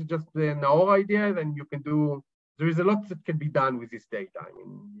idea. This is just the Naor idea, and you can do, there is a lot that can be done with this data. I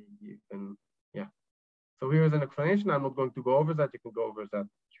mean, you can, yeah. So here's an explanation. I'm not going to go over that. You can go over that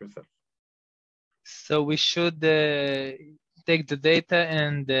yourself. So we should take the data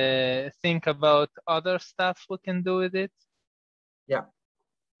and think about other stuff we can do with it? Yeah.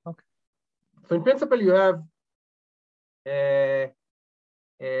 Okay. So in principle, you have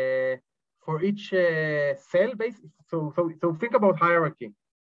for each cell base. So think about hierarchy.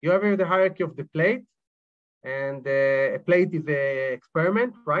 You have here the hierarchy of the plate, and a plate is an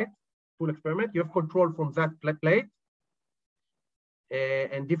experiment, right? Full experiment. You have control from that plate.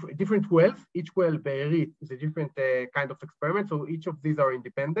 And different wells. Each well is a different kind of experiment. So each of these are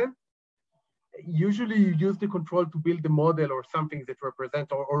independent. Usually you use the control to build a model or something that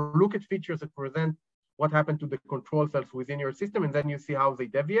represent, or look at features that present what happened to the control cells within your system, and then you see how they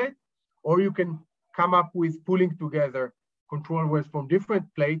deviate. Or you can come up with pulling together control wells from different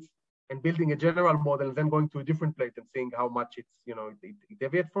plates and building a general model, and then going to a different plate and seeing how much it's, it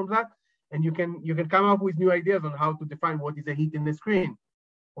deviates from that. And you can come up with new ideas on how to define what is a heat in the screen,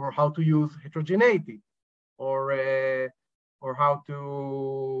 or how to use heterogeneity, or how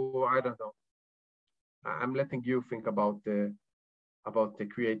to, I don't know. I'm letting you think about the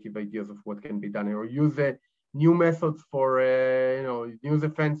creative ideas of what can be done, or use new methods for use a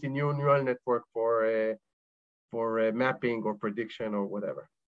fancy new neural network for mapping or prediction or whatever.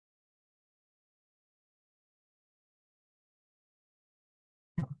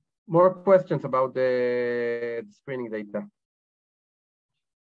 More questions about the screening data?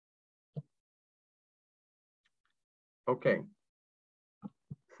 Okay.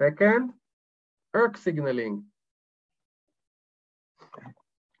 Second, ERK signaling.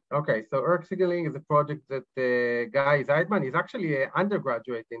 Okay, so ERK signaling is a project that Guy Zeidman is actually an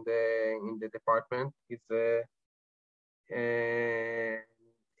undergraduate in the department.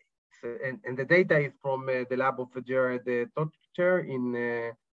 And the data is from the lab of Jared Tochter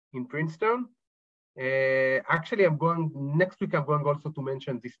in Princeton. Actually, next week I'm going also to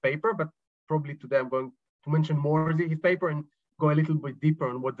mention this paper, but probably today I'm going mention more his paper and go a little bit deeper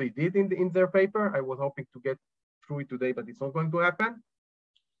on what they did in their paper. I was hoping to get through it today, but it's not going to happen.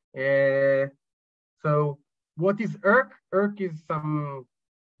 So what is ERK? ERK is some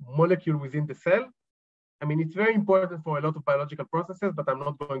molecule within the cell. I mean, it's very important for a lot of biological processes, but I'm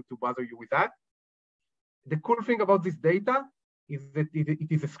not going to bother you with that. The cool thing about this data is that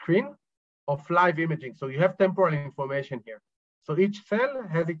it is a screen of live imaging. So you have temporal information here. So each cell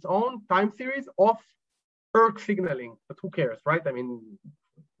has its own time series of ERK signaling, but who cares, right? I mean,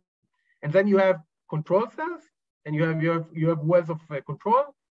 and then you have control cells, and you have wells of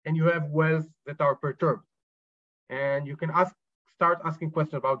control, and you have wells that are perturbed. And you can start asking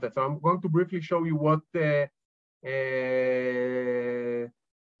questions about that. So I'm going to briefly show you what Jared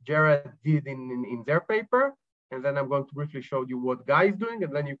did in their paper, and then I'm going to briefly show you what Guy is doing,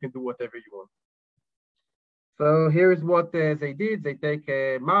 and then you can do whatever you want. So here's what they did. They take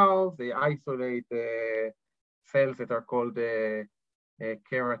a mouse, they isolate cells that are called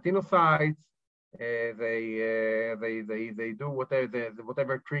keratinocytes. They do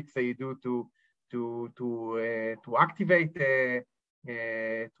whatever tricks they do to activate the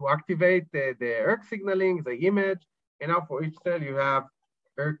ERK signaling, the image, and now for each cell you have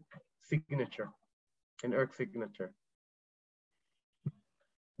ERK signature, an ERK signature.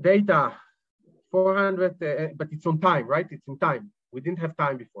 Data 400, but it's on time, right? It's in time. We didn't have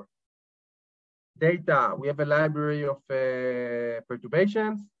time before. Data, we have a library of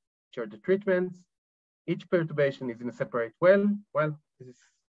perturbations, which are the treatments. Each perturbation is in a separate well. Well, this is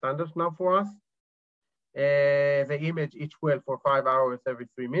standard now for us. They image each well for 5 hours every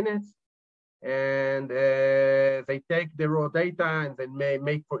 3 minutes. And they take the raw data and then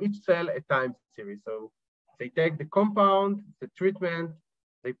make for each cell a time series. So they take the compound, the treatment,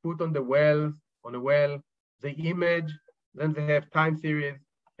 they put on the wells, on a well, they image, then they have time series.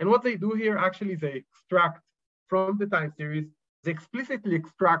 And what they do here, actually, they extract from the time series, they explicitly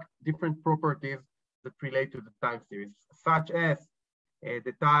extract different properties that relate to the time series, such as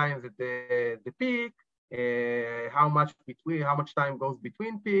the times at the peak, how much time goes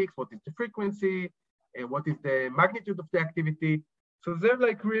between peaks, what is the frequency, what is the magnitude of the activity. So they're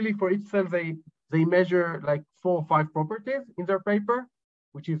like really for each cell, they measure like 4 or 5 properties in their paper,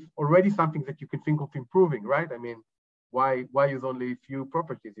 which is already something that you can think of improving, right? I mean, why use only a few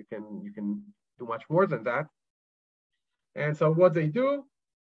properties? You can do much more than that. And so what they do,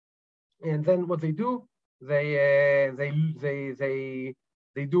 and then what they do, they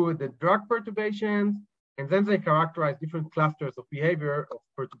do the drug perturbations, and then they characterize different clusters of behavior of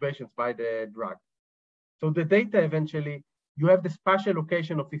perturbations by the drug. So the data eventually, you have the spatial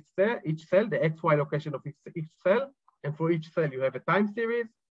location of each cell, the XY location of each cell, and for each cell you have a time series.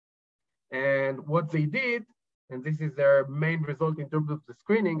 And what they did, and this is their main result in terms of the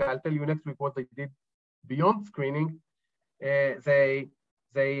screening, I'll tell you next week what they did beyond screening. They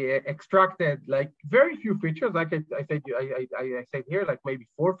extracted like very few features, like I said here, like maybe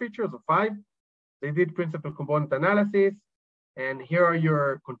 4 features or 5. They did principal component analysis, and here are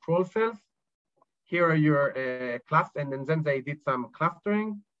your control cells. Here are your cluster, and then they did some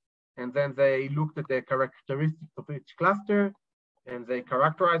clustering, and then they looked at the characteristics of each cluster, and they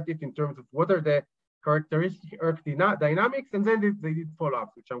characterized it in terms of what are the characteristic ERK dynamics, and then they did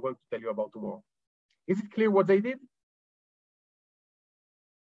follow-ups, which I'm going to tell you about tomorrow. Is it clear what they did?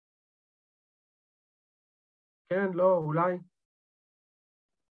 כן, לא, אולי?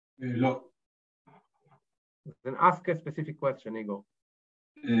 לא. Then ask a specific question, Igor.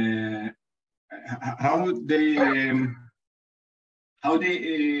 How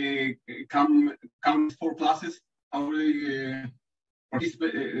they come 4 classes? How they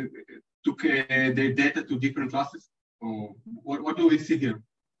took the data to different classes? Or what do we see here?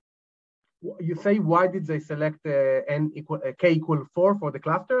 You say why did they select k equal 4 for the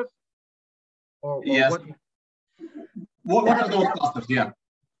clusters? Or yes. What are those clusters? Yeah.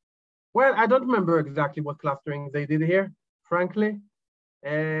 Well, I don't remember exactly what clustering they did here, frankly.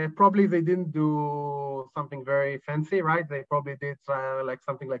 Probably they didn't do something very fancy, right? They probably did like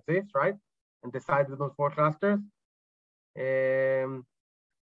something like this, right? And decided those 4 clusters.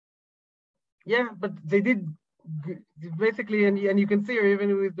 Yeah, but they did basically, and you can see here, even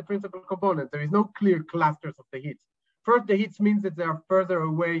with the principal component, there is no clear clusters of the hits. First, the hits means that they are further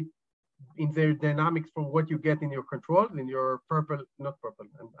away in their dynamics from what you get in your controls, in your purple, not purple,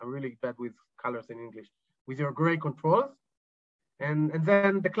 I'm really bad with colors in English, with your gray controls. And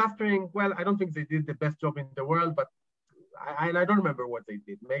then the clustering, well, I don't think they did the best job in the world, but I don't remember what they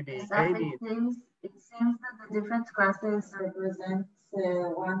did. Maybe. It seems that the different clusters represent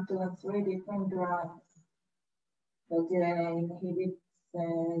 1, 2, and 3 different drugs that inhibit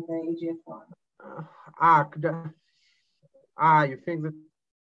the EGFR. You think that,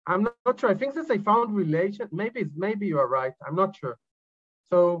 I'm not sure. I think that they found relation. Maybe you are right. I'm not sure.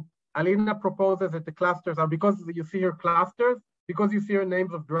 So Alina proposes that the clusters are, because you see here clusters, because you see here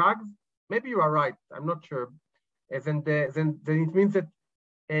names of drugs. Maybe you are right. I'm not sure. Then it means that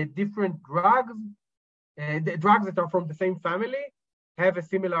different drugs, the drugs that are from the same family, have a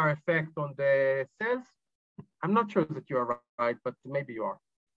similar effect on the cells. I'm not sure that you are right, but maybe you are.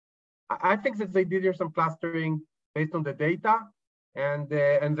 I think that they did here some clustering based on the data, and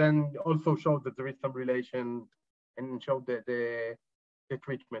then also showed that there is some relation and showed the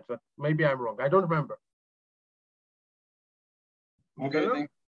treatment. But maybe I'm wrong. I don't remember. Okay,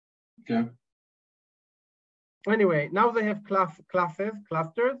 thanks. Okay. Anyway, now they have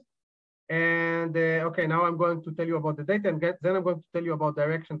clusters. And okay, now I'm going to tell you about the data, and then I'm going to tell you about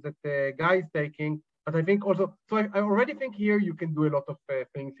directions that the guy is taking. But I think also, so I already think here you can do a lot of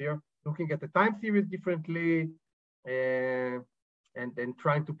things here, looking at the time series differently, and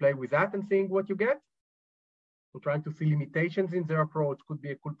trying to play with that and seeing what you get. And trying to see limitations in their approach could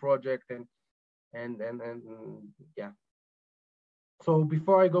be a cool project, and yeah. So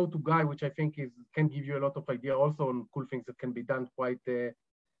before I go to Guy, which I think can give you a lot of idea also on cool things that can be done quite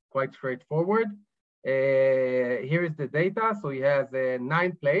straightforward. Here is the data. So he has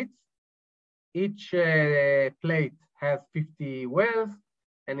 9 plates. Each plate has 50 wells,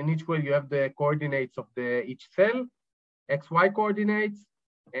 and in each well you have the coordinates of each cell, XY coordinates,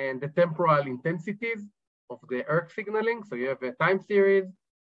 and the temporal intensities of the ERK signaling. So you have a time series,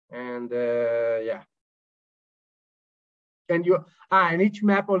 and yeah. And each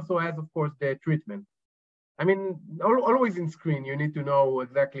map also has, of course, the treatment. I mean, always in screen, you need to know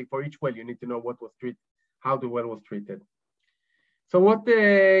exactly for each well, you need to know what was treated, how the well was treated. So what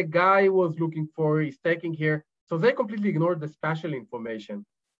the guy was looking for is taking here, so they completely ignored the spatial information.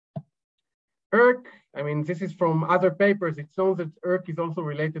 ERK, I mean, this is from other papers, it's known that ERK is also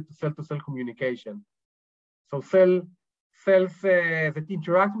related to cell-to-cell communication. So cells that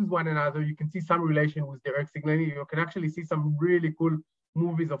interact with one another, you can see some relation with the ERK signaling. You can actually see some really cool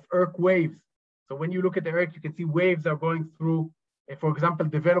movies of ERK waves. So when you look at the ERK, you can see waves are going through, for example,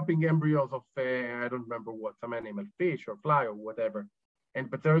 developing embryos of, I don't remember what, some animal, fish or fly or whatever.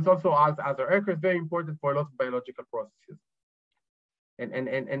 But there is also other ERK is very important for a lot of biological processes.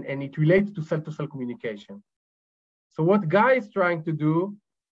 And it relates to cell-to-cell communication. So what Guy is trying to do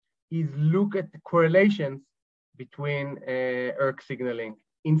is look at the correlations between ERK signaling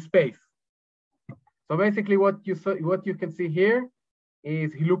in space. So basically what you can see here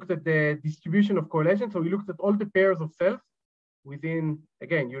is he looked at the distribution of correlation. So he looked at all the pairs of cells within,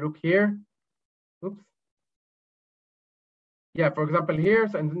 again, you look here, oops. Yeah, for example, here,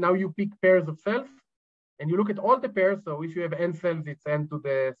 and now you pick pairs of cells and you look at all the pairs. So if you have n cells, it's n to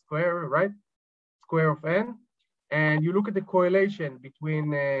the square, right? Square of n. And you look at the correlation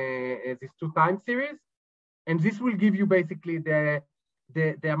between these 2 time series. And this will give you basically the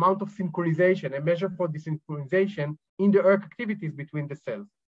amount of synchronization, a measure for the synchronization in the ERK activities between the cells.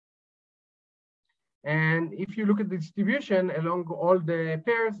 And if you look at the distribution along all the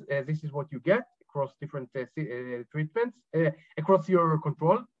pairs, this is what you get across different treatments, across your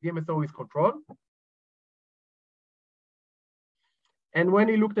control. DMSO is control. And when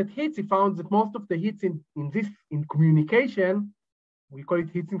he looked at hits, he found that most of the hits in communication, we call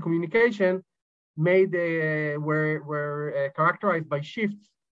it hits in communication, were characterized by shifts,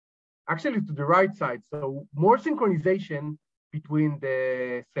 actually to the right side. So more synchronization between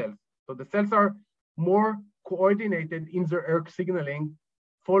the cells. So the cells are more coordinated in their ERK signaling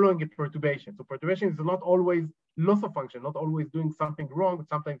following a perturbation. So perturbation is not always loss of function, not always doing something wrong, but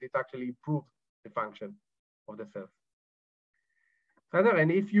sometimes it actually improves the function of the cells.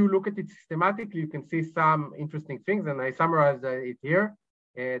 And if you look at it systematically, you can see some interesting things, and I summarize it here.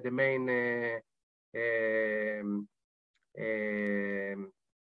 The main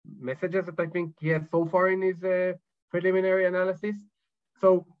messages that I think he has so far in his preliminary analysis.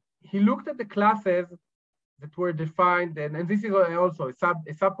 So he looked at the classes that were defined, and this is also a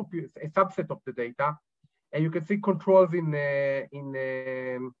subset of the data. And you can see controls in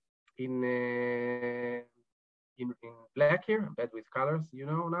black here. I'm bad with colors, you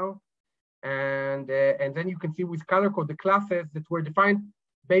know now. And then you can see with color code the classes that were defined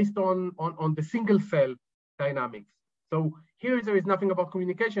based on the single cell dynamics. So here there is nothing about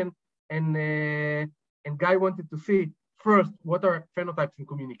communication, and Guy wanted to see first what are phenotypes in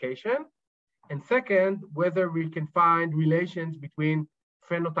communication, and second whether we can find relations between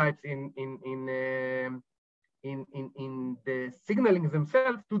phenotypes in the signaling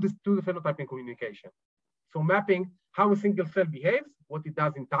themselves to the phenotype in communication. So mapping how a single cell behaves, what it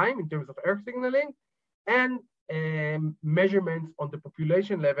does in time in terms of ERK signaling, and measurements on the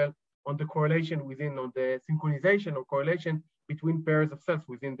population level on the correlation within, on the synchronization or correlation between pairs of cells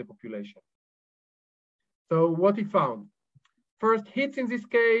within the population. So what he found, first hits in this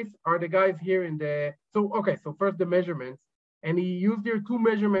case are the guys here in the, so first the measurements, and he used here two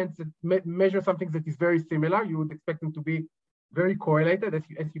measurements that measure something that is very similar. You would expect them to be very correlated, as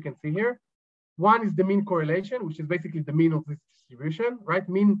you can see here. One is the mean correlation, which is basically the mean of this distribution, right?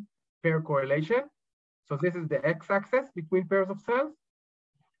 Mean pair correlation. So this is the x-axis between pairs of cells.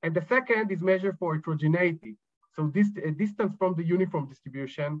 And the second is measured for heterogeneity. So this distance from the uniform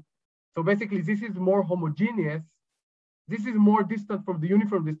distribution. So basically this is more homogeneous. This is more distant from the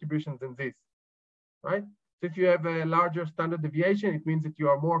uniform distribution than this, right? So if you have a larger standard deviation, it means that you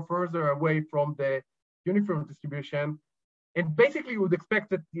are more further away from the uniform distribution. And basically you would expect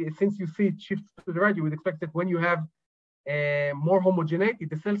that since you see it shifts to the right, you would expect that when you have more homogeneity,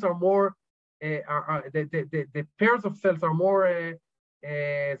 the cells are more, the pairs of cells are more,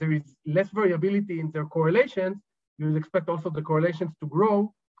 there is less variability in their correlations. You would expect also the correlations to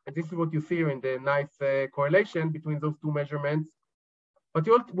grow. And this is what you see in the nice correlation between those two measurements. But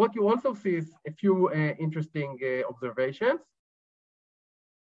what you also see is a few interesting observations.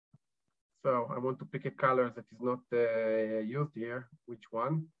 So I want to pick a color that is not used here. Which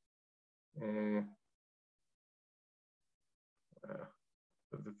one?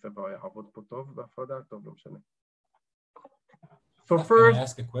 So first, can I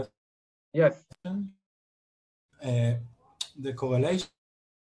ask a question? Yes. The correlation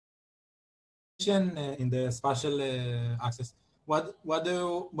in the spatial axis. What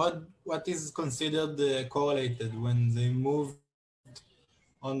is considered correlated when they move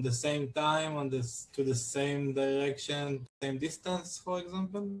on the same time, to the same direction, same distance, for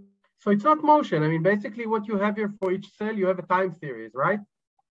example? So it's not motion. I mean, basically what you have here for each cell, you have a time series, right?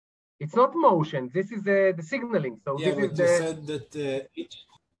 It's not motion. This is the signaling. So yeah, this but you said that each...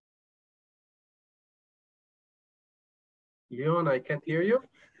 Leon, I can't hear you.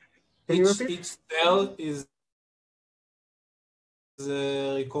 Can you repeat? Each cell is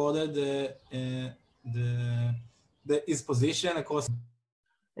recorded its position across.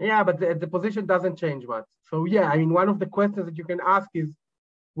 Yeah, but the position doesn't change much. So yeah, I mean, one of the questions that you can ask is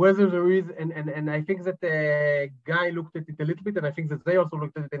whether there is, and I think that the guy looked at it a little bit, and I think that they also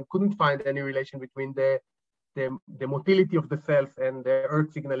looked at it and couldn't find any relation between the motility of the cells and the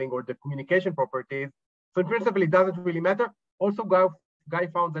ERK signaling or the communication properties. So in principle, it doesn't really matter. Also, guy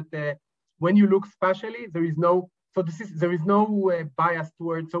found that when you look spatially, there is no bias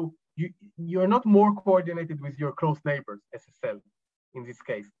towards, so you're not more coordinated with your close neighbors as a cell in this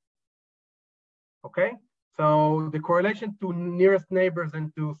case. Okay, so the correlation to nearest neighbors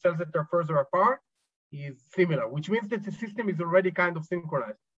and to cells that are further apart is similar, which means that the system is already kind of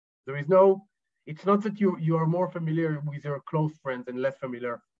synchronized. There is no, it's not that you are more familiar with your close friends and less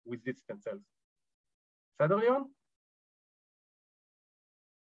familiar with distant cells. Sadar, Leon?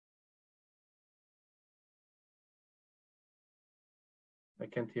 I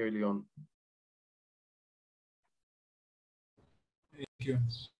can't hear Leon. Thank you.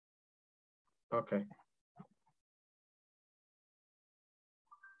 Okay.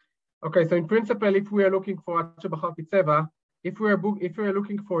 Okay, so in principle, if we are looking for if we are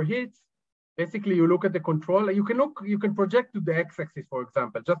looking for hits, basically you look at the control. You can project to the x-axis, for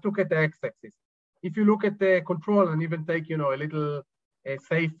example. Just look at the x-axis. If you look at the control and even take, a little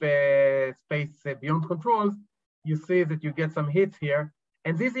safe space beyond controls, you see that you get some hits here.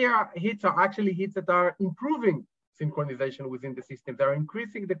 And these hits are actually hits that are improving synchronization within the system. They're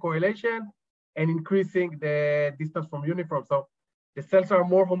increasing the correlation and increasing the distance from uniform. So the cells are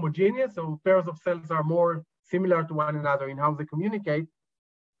more homogeneous, so pairs of cells are more similar to one another in how they communicate,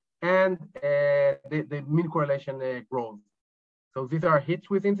 and the mean correlation grows. So these are hits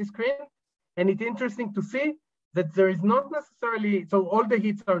within the screen. And it's interesting to see that there is not necessarily, so all the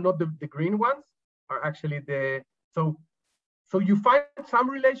hits are not the green ones, are actually so you find some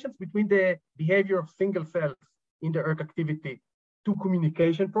relations between the behavior of single cells in the ERK activity to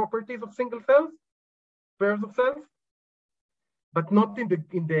communication properties of single cells, pairs of cells, but not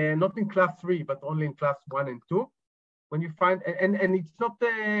in class 3, but only in class 1 and 2. When you find, and it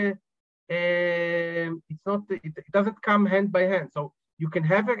doesn't come hand by hand. So you can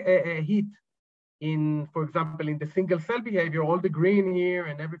have a hit in, for example, in the single cell behavior, all the green here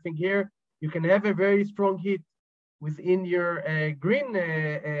and everything here, you can have a very strong hit within your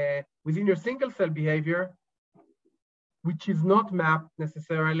within your single cell behavior, which is not mapped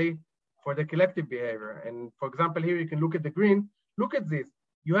necessarily for the collective behavior. And for example, here you can look at the green. Look at this.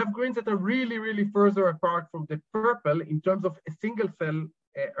 You have greens that are really, really further apart from the purple in terms of a single cell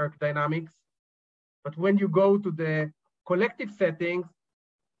ERK dynamics But when you go to the collective settings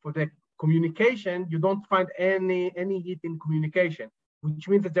for the communication, you don't find any hit in communication, which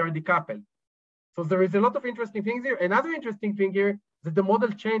means that they are decoupled. So there is a lot of interesting things here. Another interesting thing here is that the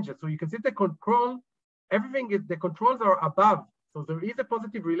model changes. So you can see the control, everything is, the controls are above. So there is a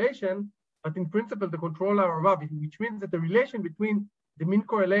positive relation, but in principle, the controls are above, which means that the relation between the mean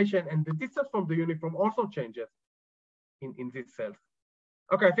correlation and the distance from the uniform also changes in these cells.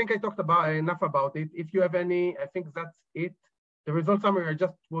 Okay, I think I talked about enough about it. If you have any, I think that's it. The result summary are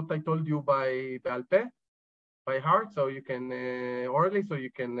just what I told you by heart, so you can orally, so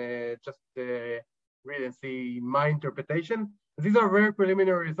you can just read and see my interpretation. These are very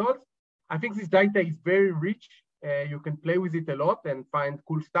preliminary results. I think this data is very rich. You can play with it a lot and find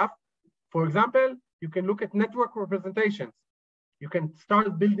cool stuff. For example, you can look at network representations. You can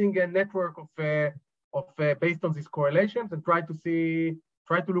start building a network of based on these correlations and try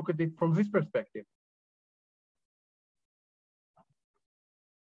to look at it from this perspective.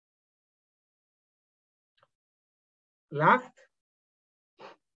 Last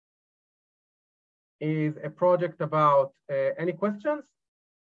is a project about any questions?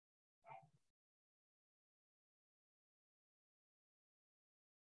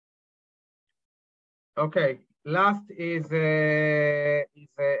 Okay, last is a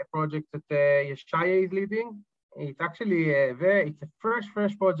project that Yeshaya is leading. It's actually it's a fresh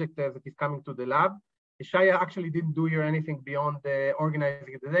project that is coming to the lab. Yeshaya actually didn't do here anything beyond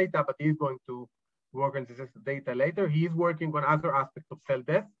organizing the data, but he's going to work on this data later. He is working on other aspects of cell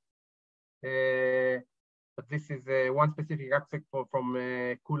death. But this is one specific aspect from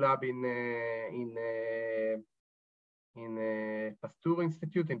Coolab in Pasteur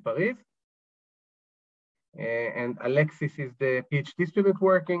Institute in Paris. And Alexis is the PhD student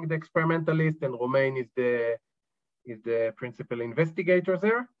working, the experimentalist, and Romain is the principal investigator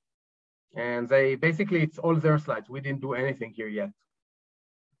there. And they basically, it's all their slides. We didn't do anything here yet.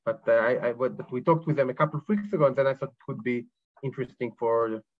 But we talked with them a couple of weeks ago, and then I thought it could be interesting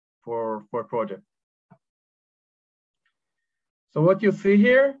for a project. So what you see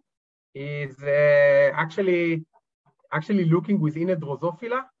here is actually looking within a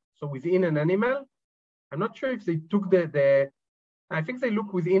Drosophila, so within an animal. I'm not sure if they took I think they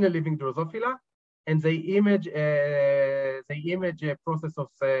look within a living Drosophila, and they image a process of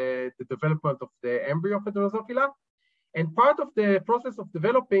the development of the embryo of a Drosophila. And part of the process of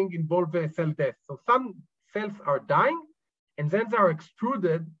developing involves cell death. So some cells are dying, and then they are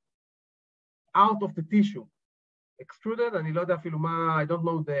extruded out of the tissue. Extruded, and I don't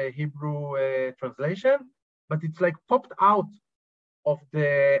know the Hebrew translation, but it's like popped out of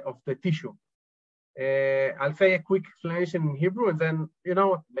the tissue. I'll say a quick explanation in Hebrew, and then, you know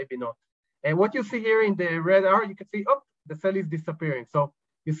what, maybe not. And what you see here in the red arrow, you can see, oh, the cell is disappearing. So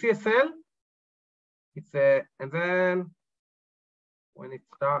you see a cell, and then when it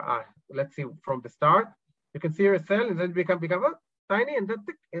starts, let's see from the start, you can see here a cell, and then it becomes tiny, and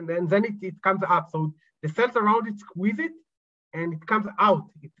then it comes up. So the cells around it squeeze it, and it comes out.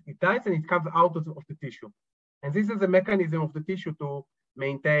 It dies, and it comes out of the tissue. And this is the mechanism of the tissue to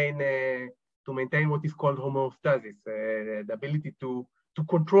maintain what is called homeostasis, the ability to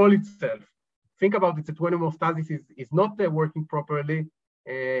control itself. Think about it, that when homeostasis is not working properly,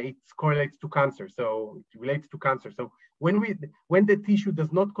 it correlates to cancer. So it relates to cancer. So when the tissue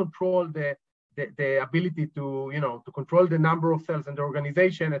does not control the ability to control the number of cells and the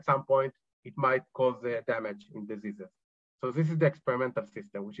organization, at some point it might cause damage in diseases. So this is the experimental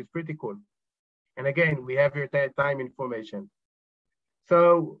system, which is pretty cool. And again, we have here time information.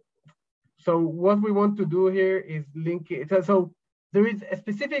 So what we want to do here is link it. So there is a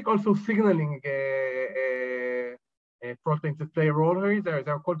specific also signaling proteins that play a role here.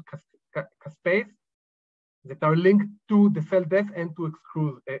 They're called caspase that are linked to the cell death and to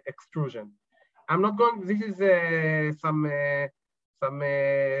extrusion. I'm not going. This is a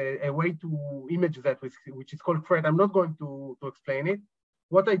way to image that, which is called FRET. I'm not going to explain it.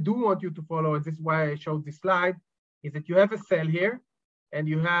 What I do want you to follow, and this is why I showed this slide, is that you have a cell here, and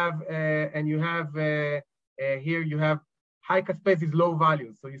you have here you have high caspase is low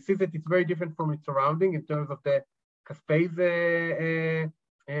values. So you see that it's very different from its surrounding in terms of the caspase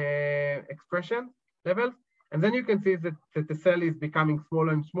expression levels. And then you can see that the cell is becoming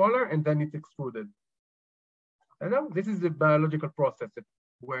smaller and smaller, and then it's extruded. I know this is the biological process that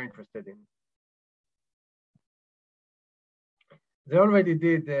we're interested in. They already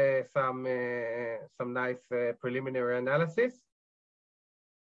did some nice preliminary analysis.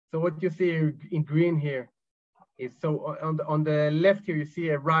 So what you see in green here is, so on the left here you see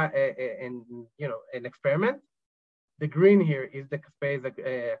an experiment. The green here is the caspase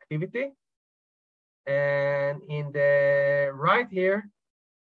activity, And in the right here,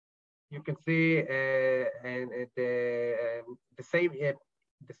 you can see the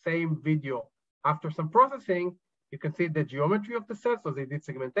same video. After some processing, you can see the geometry of the cell. So they did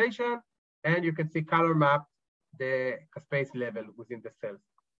segmentation, and you can see color map the space level within the cells.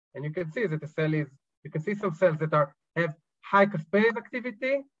 And you can see that the cell is, you can see some cells that have high space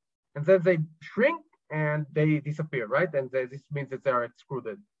activity, and then they shrink and they disappear, right? And this means that they are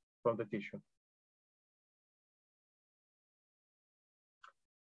extruded from the tissue.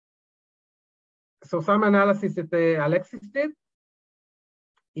 So some analysis that Alexis did,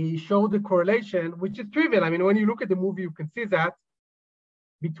 he showed the correlation, which is trivial. I mean, when you look at the movie, you can see that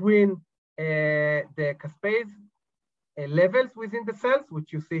between the caspase levels within the cells,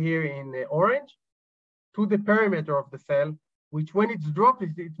 which you see here in orange, to the perimeter of the cell, which when it's dropped,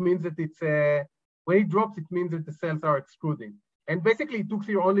 it means that it's, when it drops, it means that the cells are extruding. And basically, it took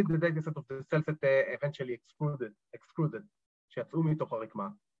here only the data set of the cells that eventually extruded.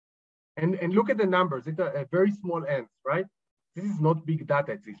 And look at the numbers, it's a very small ends, right? This is not big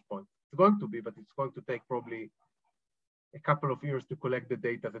data at this point. It's going to be, but it's going to take probably a couple of years to collect the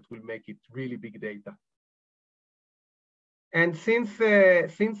data that will make it really big data. And since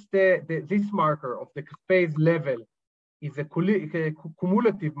this marker of the caspase level is a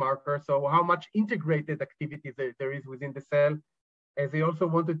cumulative marker, so how much integrated activity there is within the cell, as they also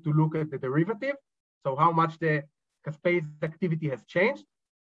wanted to look at the derivative, so how much the caspase activity has changed.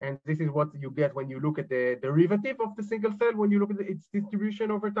 And this is what you get when you look at the derivative of the single cell, when you look at its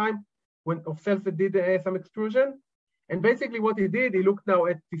distribution over time of cells that did some extrusion. And basically what he did, he looked now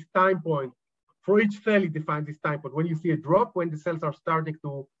at this time point. For each cell, he defined this time point. When you see a drop, when the cells are starting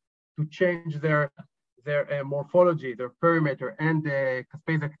to change their morphology, their perimeter, and the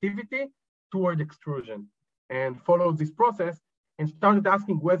caspase activity toward extrusion, and followed this process and started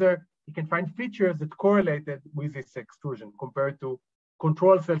asking whether he can find features that correlated with this extrusion compared to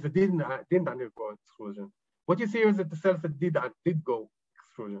control cells that didn't undergo extrusion. What you see is that the cells that did go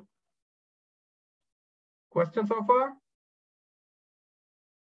extrusion. Questions so far?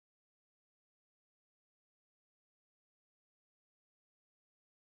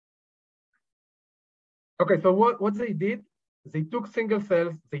 Okay, so what they did, they took single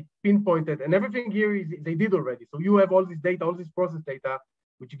cells, they pinpointed, and everything here is they did already. So you have all this data, all this process data,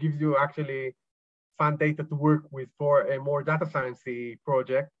 which gives you actually fun data to work with for a more data sciencey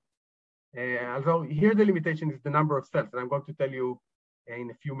project. Although here the limitation is the number of cells, and I'm going to tell you in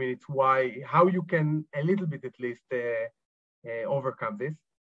a few minutes how you can a little bit at least overcome this,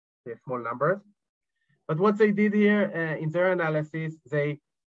 the small numbers. But what they did here in their analysis, they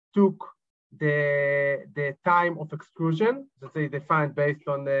took the time of extrusion that they defined based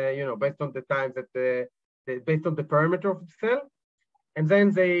on the based on the time that based on the perimeter of the cell, and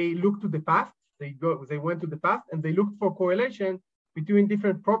then they looked to the past. They went to the past and they looked for correlation between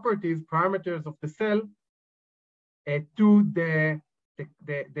different properties, parameters of the cell to the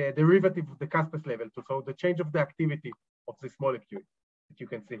derivative of the caspase level, so the change of the activity of this molecule that you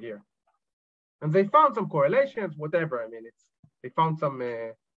can see here. And they found some correlations, whatever. I mean, they found some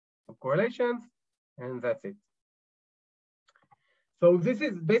correlations, and that's it. So this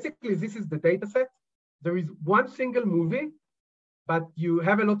is the data set. There is one single movie, but you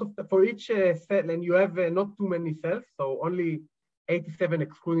have a lot of, for each cell, and you have not too many cells, so only 87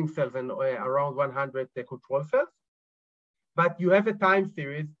 excluding cells and around 100 control cells. But you have a time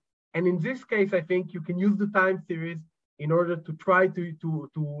series, and in this case, I think you can use the time series in order to try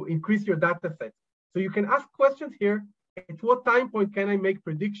to increase your data set. So you can ask questions here. At what time point can I make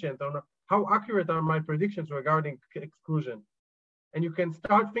predictions on how accurate are my predictions regarding exclusion? And you can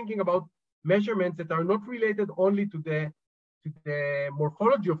start thinking about measurements that are not related only to the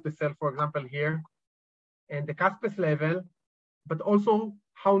morphology of the cell, for example, here, and the caspase level, but also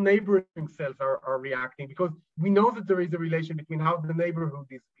how neighboring cells are reacting, because we know that there is a relation between how the neighborhood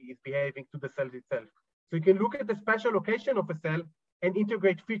is behaving to the cell itself. So you can look at the spatial location of a cell and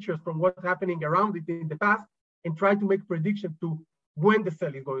integrate features from what's happening around it in the past and try to make predictions to when the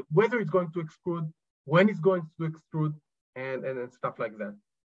cell is going, whether it's going to extrude, when it's going to extrude, and stuff like that.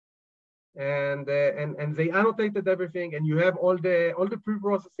 And they annotated everything, and you have all the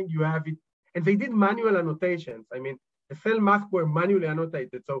pre-processing, you have it, and they did manual annotations. I mean, the cell masks were manually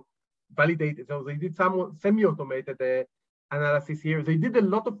annotated, so validated. So they did some semi-automated analysis here. They did a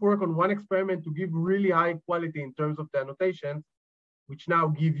lot of work on one experiment to give really high quality in terms of the annotations, which now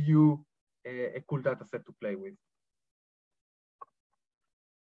give you a cool data set to play with.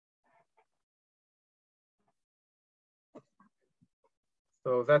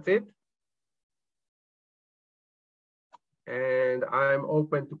 So that's it. and I'm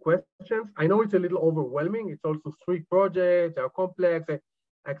open to questions. I know it's a little overwhelming. It's also 3 projects, they're complex.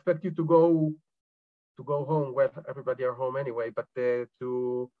 I expect you to go home. Well, everybody are home anyway, but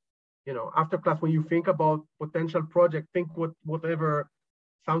after class, when you think about potential project, think whatever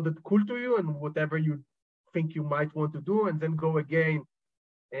sounded cool to you and whatever you think you might want to do, and then go again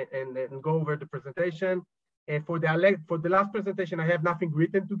and go over the presentation. And for the last presentation, I have nothing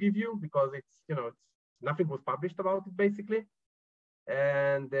written to give you because it's nothing was published about it basically.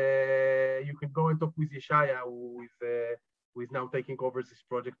 And you can go and talk with Yeshaya, who is now taking over this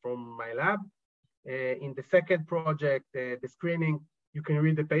project from my lab. In the second project, the screening, you can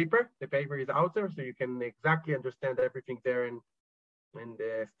read the paper. The paper is out there, so you can exactly understand everything there and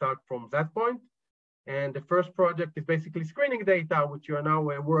start from that point. And the first project is basically screening data, which you are now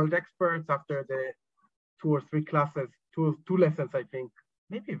world experts after the 2 or 3 classes, two lessons, I think,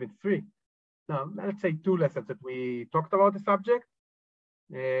 maybe even 3. No, let's say 2 lessons that we talked about the subject.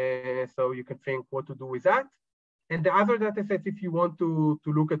 So you can think what to do with that. And the other data sets, if you want to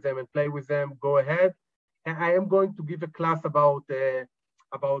look at them and play with them, go ahead. And I am going to give a class about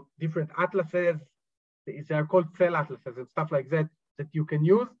different atlases. They are called cell atlases and stuff like that you can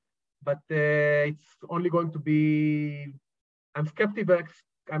use. But it's only going to be, I'm skeptical.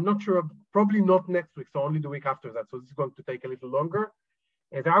 I'm not sure, probably not next week, so only the week after that. So this is going to take a little longer.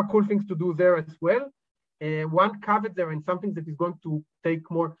 There are cool things to do there as well. One caveat there, and something that is going to take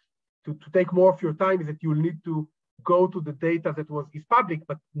more of your time, is that you'll need to go to the data that is public,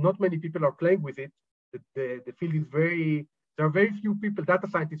 but not many people are playing with it. The field is there are very few people, data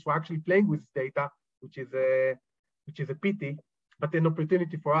scientists, who are actually playing with this data, which is a pity, but an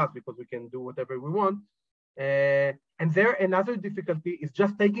opportunity for us because we can do whatever we want. And there, another difficulty is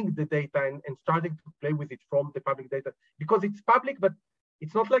just taking the data and starting to play with it from the public data, because it's public, but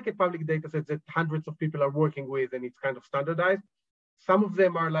it's not like a public data set that hundreds of people are working with and it's kind of standardized. Some of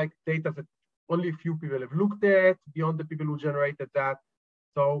them are like data that only a few people have looked at beyond the people who generated that.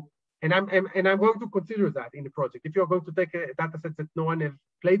 So, and I'm going to consider that in the project. If you're going to take a data set that no one has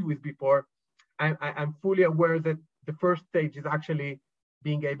played with before, I'm fully aware that the first stage is actually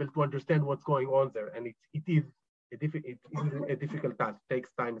being able to understand what's going on there. And it is a difficult task, it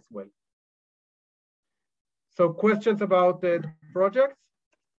takes time as well. So questions about the projects?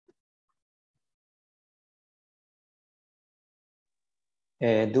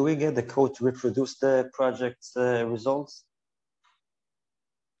 Do we get the code to reproduce the project's results?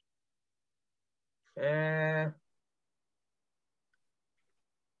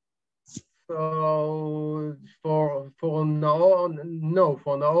 So for now, no.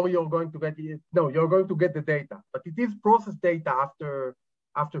 For now, you're going to get it. No, you're going to get the data, but it is processed data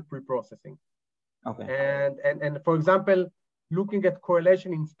after pre-processing. Okay. And for example, looking at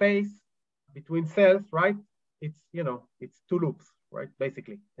correlation in space between cells, right? It's it's 2 loops, right?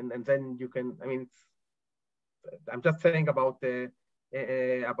 Basically, and then you can. I mean, I'm just saying about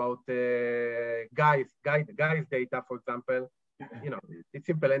guys data, for example. It's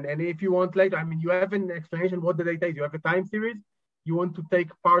simple. And if you want later, I mean, you have an explanation what the data is. You have a time series. You want to take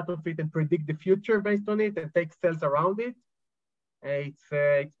part of it and predict the future based on it and take cells around it.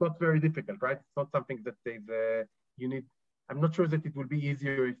 It's not very difficult, right? It's not something that is you need. I'm not sure that it will be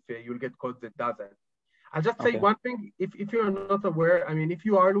easier if you'll get code that does it. I'll just say one thing. If you're not aware, I mean, if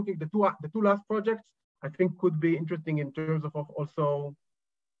you are looking, the two last projects, I think could be interesting in terms of also,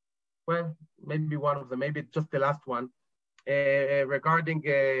 well, maybe one of them, maybe just the last one. Regarding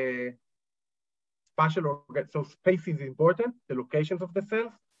spatial, so space is important, the locations of the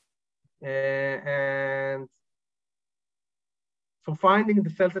cells, and so finding the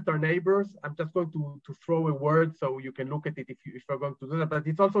cells that are neighbors. I'm just going to throw a word so you can look at it if you're going to do that, but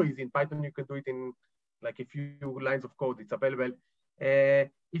it's also easy in Python. You can do it in like a few lines of code. It's available.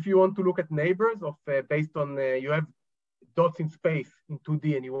 If you want to look at neighbors of based on you have dots in space in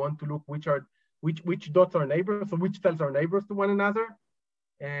 2D and you want to look which dots are neighbors, so which cells are neighbors to one another.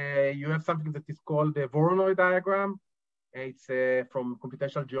 You have something that is called the Voronoi diagram. It's from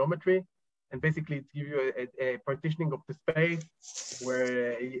computational geometry. And basically it gives you a partitioning of the space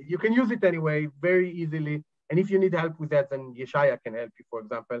where you can use it anyway, very easily. And if you need help with that, then Yeshaya can help you, for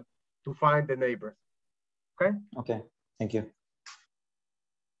example, to find the neighbors. Okay? Okay, thank you.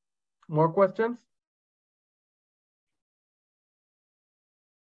 More questions?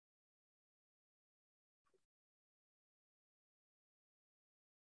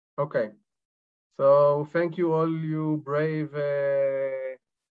 Okay, so thank you all you brave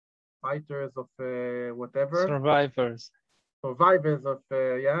fighters of whatever. Survivors of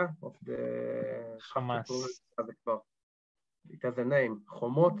the Hamas. It has a name,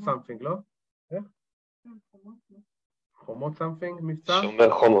 Chomot something, no? Yeah. חומות something, מבצע?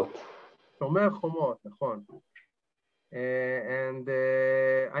 שומר חומות. שומר חומות, נכון. And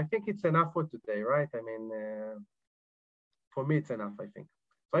I think it's enough for today, right? I mean, for me, it's enough, I think.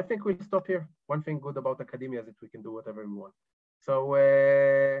 So I think we'll stop here. One thing good about academia is that we can do whatever we want. So,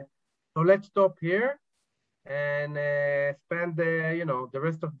 so let's stop here and spend, you know, the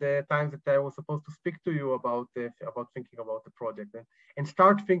rest of the time that I was supposed to speak to you about thinking about the project and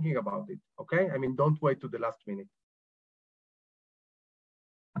start thinking about it, okay? I mean, don't wait to the last minute.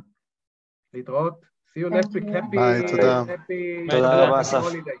 להתראות. See you next week. Happy תודה רבה, אסף.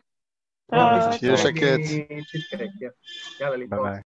 holiday. שיהיה שקט. יאללה, להתראות.